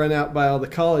they got run out by all the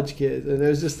college kids, and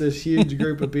there's just this huge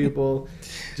group of people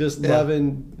just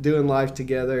loving doing life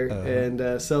together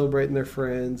and celebrating their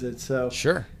friends. And so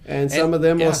and some of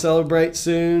them will celebrate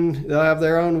soon. They'll have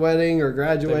their own wedding or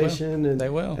graduation, and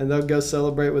they'll go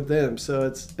celebrate with them. So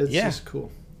it's just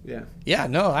cool.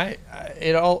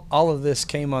 All of this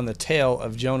came on the tail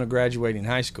of Jonah graduating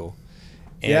high school,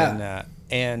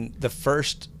 and the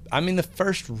first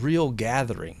real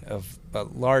gathering of a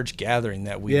large gathering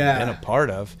that we've been a part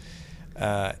of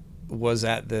was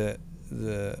at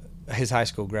his high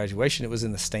school graduation. It was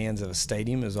in the stands of a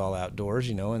stadium. It was all outdoors,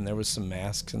 and there was some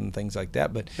masks and things like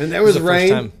that. And there was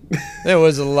rain. There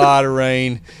was a lot of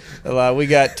rain. We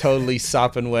got totally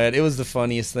sopping wet. It was the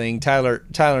funniest thing. Tyler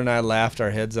and I laughed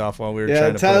our heads off while we were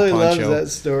trying to Tyler put a poncho.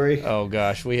 Loves that story. Oh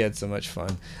gosh, we had so much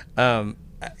fun.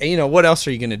 What else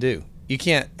are you going to do? You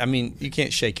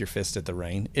can't shake your fist at the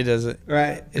rain. It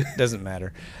doesn't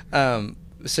matter.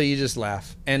 So you just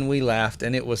laugh, and we laughed,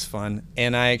 and it was fun.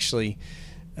 And I actually,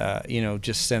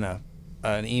 just sent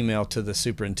an email to the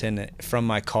superintendent from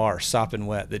my car, sopping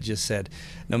wet, that just said,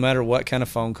 no matter what kind of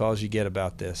phone calls you get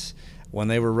about this, when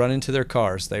they were running to their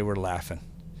cars, they were laughing.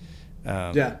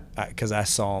 Because I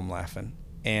saw them laughing.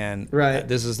 And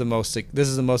this is the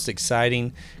most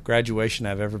exciting graduation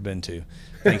I've ever been to.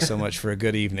 Thanks so much for a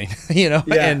good evening.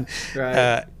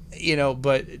 But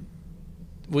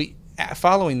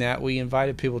following that, we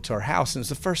invited people to our house, and it's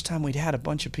the first time we'd had a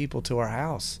bunch of people to our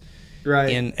house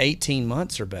in 18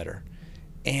 months or better,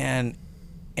 and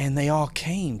they all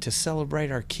came to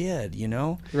celebrate our kid,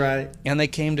 and they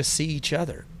came to see each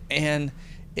other, and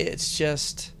it's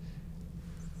just,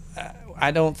 I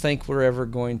don't think we're ever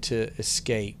going to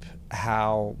escape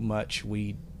how much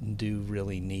we do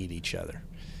really need each other,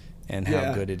 and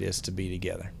how good it is to be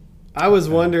together. I was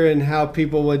wondering how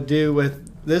people would do with,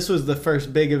 this was the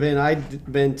first big event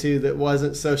I'd been to that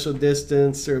wasn't social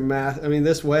distance or mask.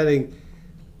 This wedding,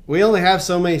 we only have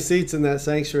so many seats in that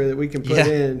sanctuary that we can put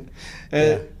in.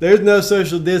 And there's no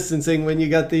social distancing when you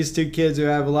got these two kids who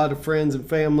have a lot of friends and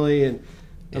family. And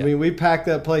we packed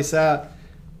that place out,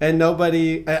 and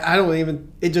nobody,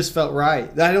 it just felt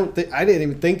right. I didn't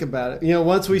even think about it.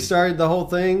 Once we started the whole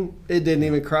thing, it didn't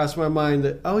even cross my mind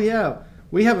that,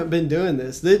 we haven't been doing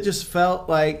this. It just felt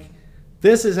like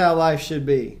this is how life should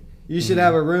be. You should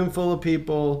have a room full of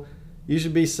people, You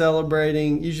should be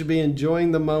celebrating. You should be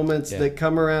enjoying the moments that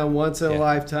come around once in a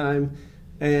lifetime.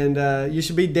 And you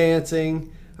should be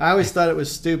dancing. I always thought it was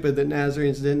stupid that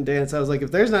Nazarenes didn't dance. I was like, if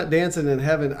there's not dancing in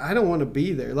heaven, I don't want to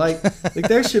be there. Like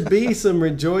there should be some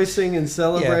rejoicing and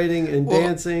celebrating and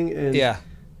dancing. And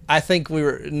I think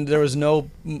there was no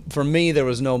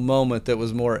moment that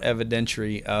was more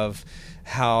evidentiary of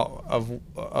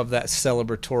that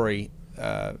celebratory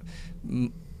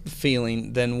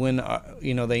feeling than when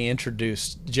they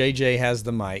introduced JJ has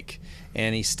the mic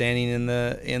and he's standing in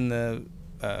the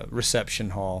reception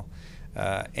hall.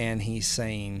 And he's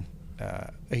saying,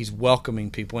 he's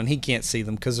welcoming people, and he can't see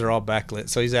them because they're all backlit.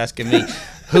 So he's asking me,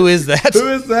 "Who is that? Who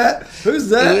is that? Who's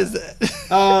that?" Who is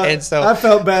that? And so I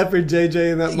felt bad for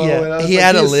JJ in that moment. I was he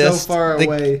had a list. So far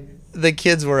away. The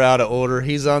kids were out of order.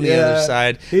 He's on the other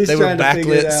side. They were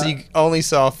backlit, so you only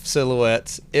saw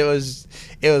silhouettes. It was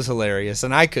hilarious,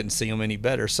 and I couldn't see them any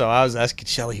better. So I was asking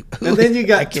Shelly. And then you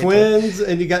got twins,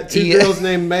 and you got two girls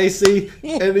named Macy,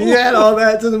 and you add all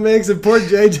that to the mix, and poor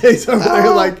JJ's over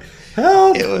there like,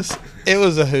 help! It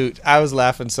was a hoot. I was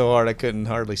laughing so hard I couldn't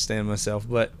hardly stand myself.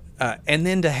 But and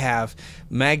then to have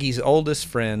Maggie's oldest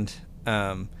friend,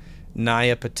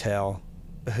 Naya Patel,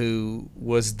 who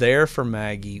was there for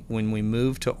Maggie when we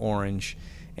moved to Orange,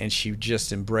 and she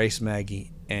just embraced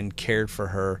Maggie and cared for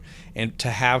her, and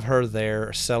to have her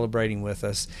there celebrating with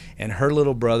us. And her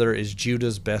little brother was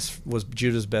Judah's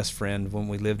best friend when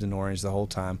we lived in Orange the whole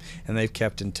time, and they've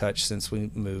kept in touch since we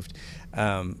moved.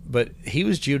 But he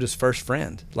was Judah's first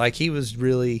friend. Like, he was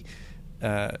really,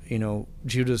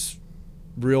 Judah's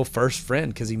real first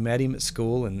friend, because he met him at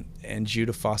school, and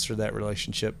Judah fostered that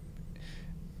relationship.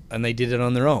 And they did it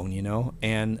on their own,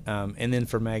 and then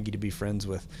for Maggie to be friends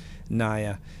with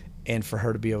Naya, and for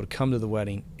her to be able to come to the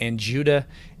wedding, and Judah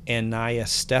and Naya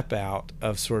step out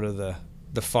of sort of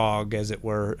the fog, as it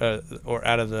were, or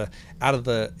out of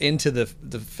the into the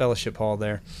fellowship hall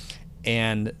there,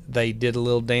 and they did a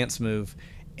little dance move,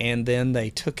 and then they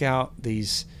took out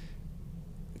these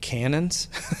cannons.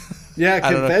 Yeah,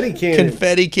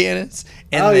 confetti cannons.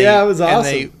 And it was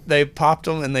awesome. And they popped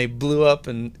them, and they blew up,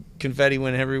 and confetti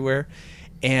went everywhere.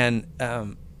 And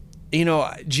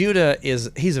Judah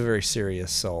he's a very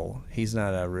serious soul. He's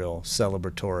not a real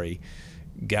celebratory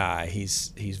guy.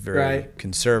 He's very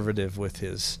conservative with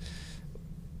his,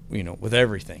 with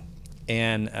everything.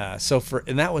 And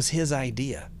and that was his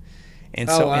idea. And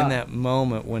in that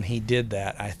moment when he did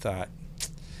that, I thought,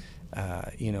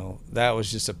 that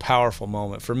was just a powerful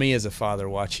moment for me as a father,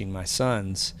 watching my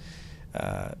sons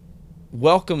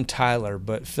welcome Tyler,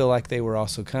 but feel like they were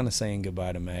also kind of saying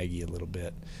goodbye to Maggie a little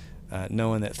bit,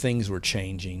 knowing that things were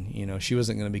changing. She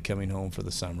wasn't going to be coming home for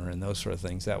the summer and those sort of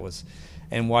things.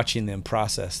 And watching them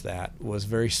process that was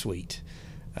very sweet.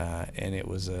 And it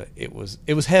was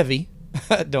heavy.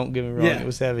 Don't get me wrong, It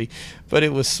was heavy, but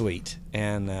it was sweet.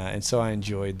 And so I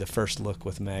enjoyed the first look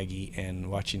with Maggie, and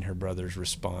watching her brothers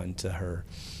respond to her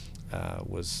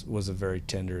was a very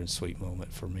tender and sweet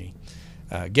moment for me.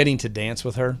 Getting to dance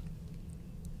with her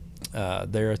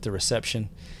there at the reception,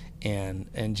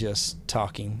 and just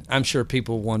talking. I'm sure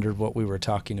people wondered what we were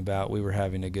talking about. We were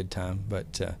having a good time,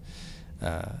 but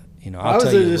I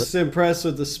was just impressed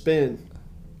with the spin.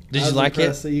 Did you like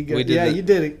it? You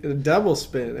did a double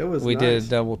spin. It was. We did a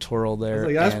double twirl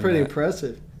there. That's pretty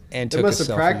impressive. And they must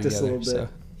have practiced together, a little bit.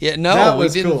 So. Yeah, no, we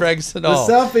didn't practice at all.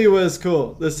 The selfie was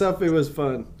cool. The selfie was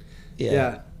fun.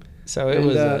 Yeah. So it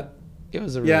was a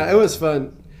really it was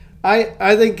fun.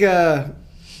 I think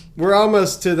we're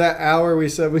almost to that hour we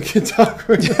said we could talk.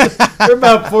 We're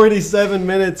about 47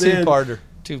 minutes in.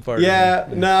 Two-parter. Yeah,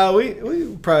 no,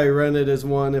 we probably run it as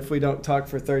one if we don't talk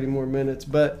for 30 more minutes.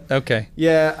 But okay.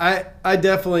 Yeah, I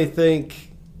definitely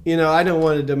think, I don't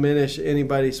want to diminish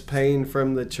anybody's pain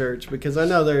from the church, because I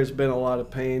know there's been a lot of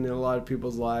pain in a lot of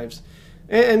people's lives.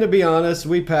 And to be honest,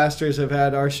 we pastors have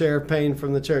had our share of pain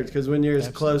from the church, because when you're as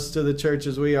close to the church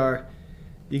as we are,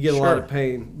 you get a lot of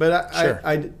pain. But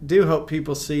I do hope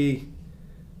people see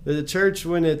that the church,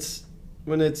 when it's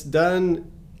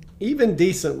done even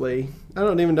decently, I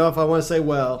don't even know if I want to say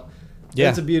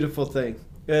it's a beautiful thing.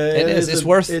 It is. It's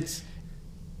worth.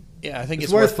 I think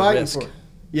it's worth fighting for.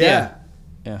 Yeah.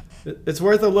 It's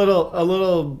worth a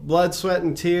little blood, sweat,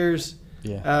 and tears.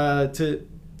 Yeah.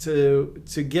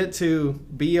 To get to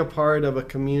be a part of a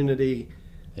community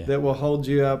that will hold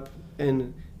you up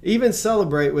and even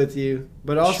celebrate with you,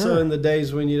 but also in the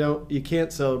days when you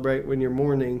can't celebrate, when you're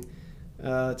mourning,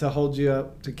 to hold you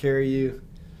up, to carry you,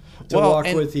 to walk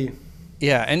with you.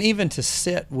 Yeah, and even to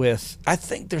sit with, I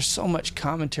think there's so much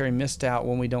commentary missed out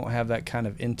when we don't have that kind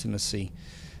of intimacy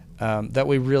that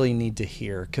we really need to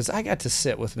hear. Because I got to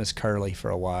sit with Miss Curley for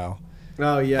a while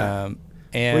Oh, yeah.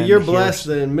 And well, you're blessed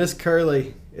then. Miss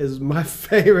Curley is my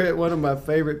favorite, one of my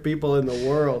favorite people in the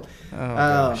world. Oh,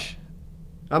 gosh.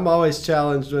 I'm always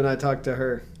challenged when I talk to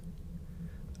her.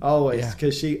 Always,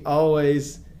 because she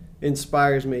always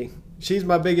inspires me. She's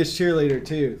my biggest cheerleader,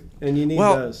 too, and you need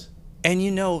those. And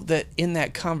you know that in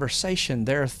that conversation,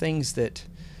 there are things that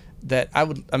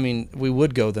we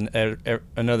would go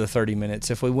another 30 minutes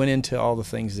if we went into all the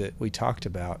things that we talked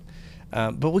about.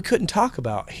 But we couldn't talk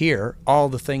about here all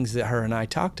the things that her and I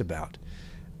talked about.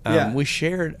 We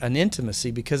shared an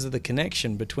intimacy because of the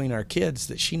connection between our kids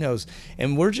that she knows,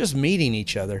 and we're just meeting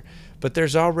each other, but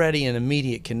there's already an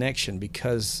immediate connection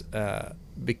because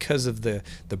of the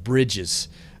bridges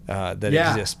that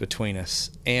exist between us.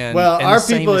 And our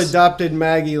people adopted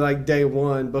Maggie like day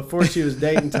one before she was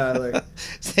dating Tyler.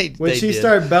 When she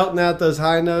started belting out those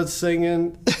high notes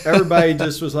singing, everybody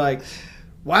just was like,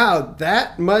 wow,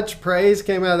 that much praise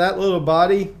came out of that little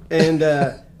body, and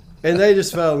they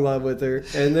just fell in love with her.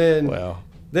 And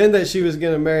then that she was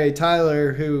going to marry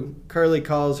Tyler, who Curly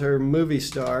calls her movie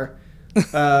star.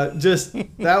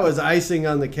 That was icing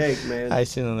on the cake, man.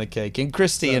 Icing on the cake. And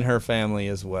Christy and her family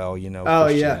as well, you know. Oh,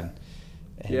 Christian.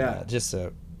 Yeah. And, just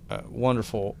a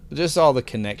wonderful, just all the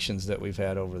connections that we've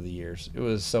had over the years. It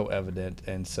was so evident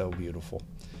and so beautiful.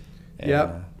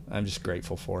 And, I'm just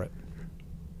grateful for it.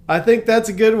 I think that's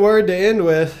a good word to end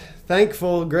with.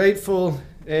 Thankful, grateful,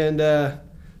 and I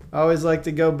always like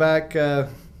to go back to,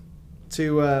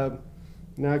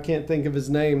 now I can't think of his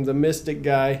name, the mystic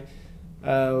guy.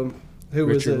 Who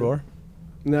Richard was Rohr?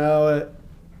 No,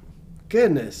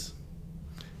 goodness.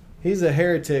 He's a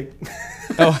heretic.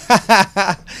 Oh.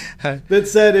 That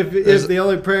said, if the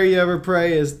only prayer you ever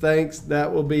pray is thanks,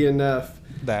 that will be enough.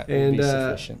 That will be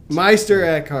sufficient. Meister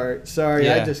Eckhart. Sorry,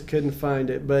 Yeah. I just couldn't find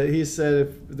it. But he said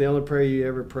if the only prayer you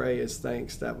ever pray is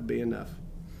thanks, that would be enough.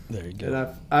 There you go.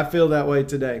 And I feel that way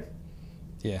today.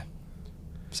 Yeah.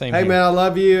 Same Hey, here. man, I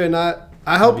love you, and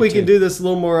I hope we can do this a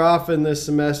little more often this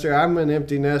semester. I'm an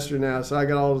empty nester now, so I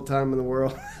got all the time in the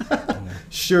world.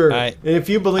 Sure. And if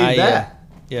you believe that.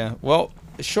 Yeah. Well,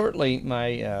 shortly,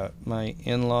 my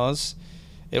in-laws,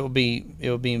 it will be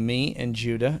me and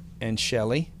Judah and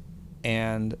Shelly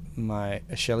and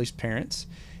Shelly's parents.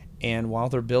 And while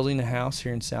they're building a house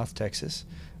here in South Texas,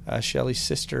 Shelly's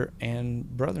sister and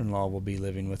brother-in-law will be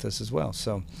living with us as well.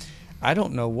 So I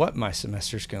don't know what my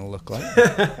semester's going to look like.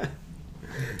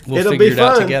 It'll figure it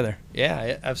out together.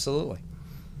 Yeah, absolutely.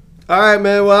 All right,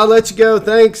 man. Well, I'll let you go.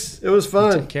 Thanks. It was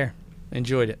fun. Take care.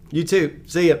 Enjoyed it. You too.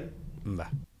 See ya. Bye.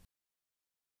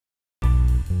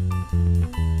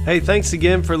 Hey, thanks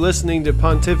again for listening to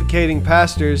Pontificating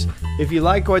Pastors. If you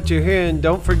like what you're hearing,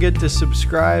 don't forget to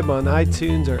subscribe on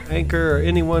iTunes or Anchor or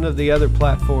any one of the other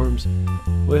platforms.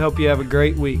 We hope you have a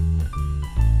great week.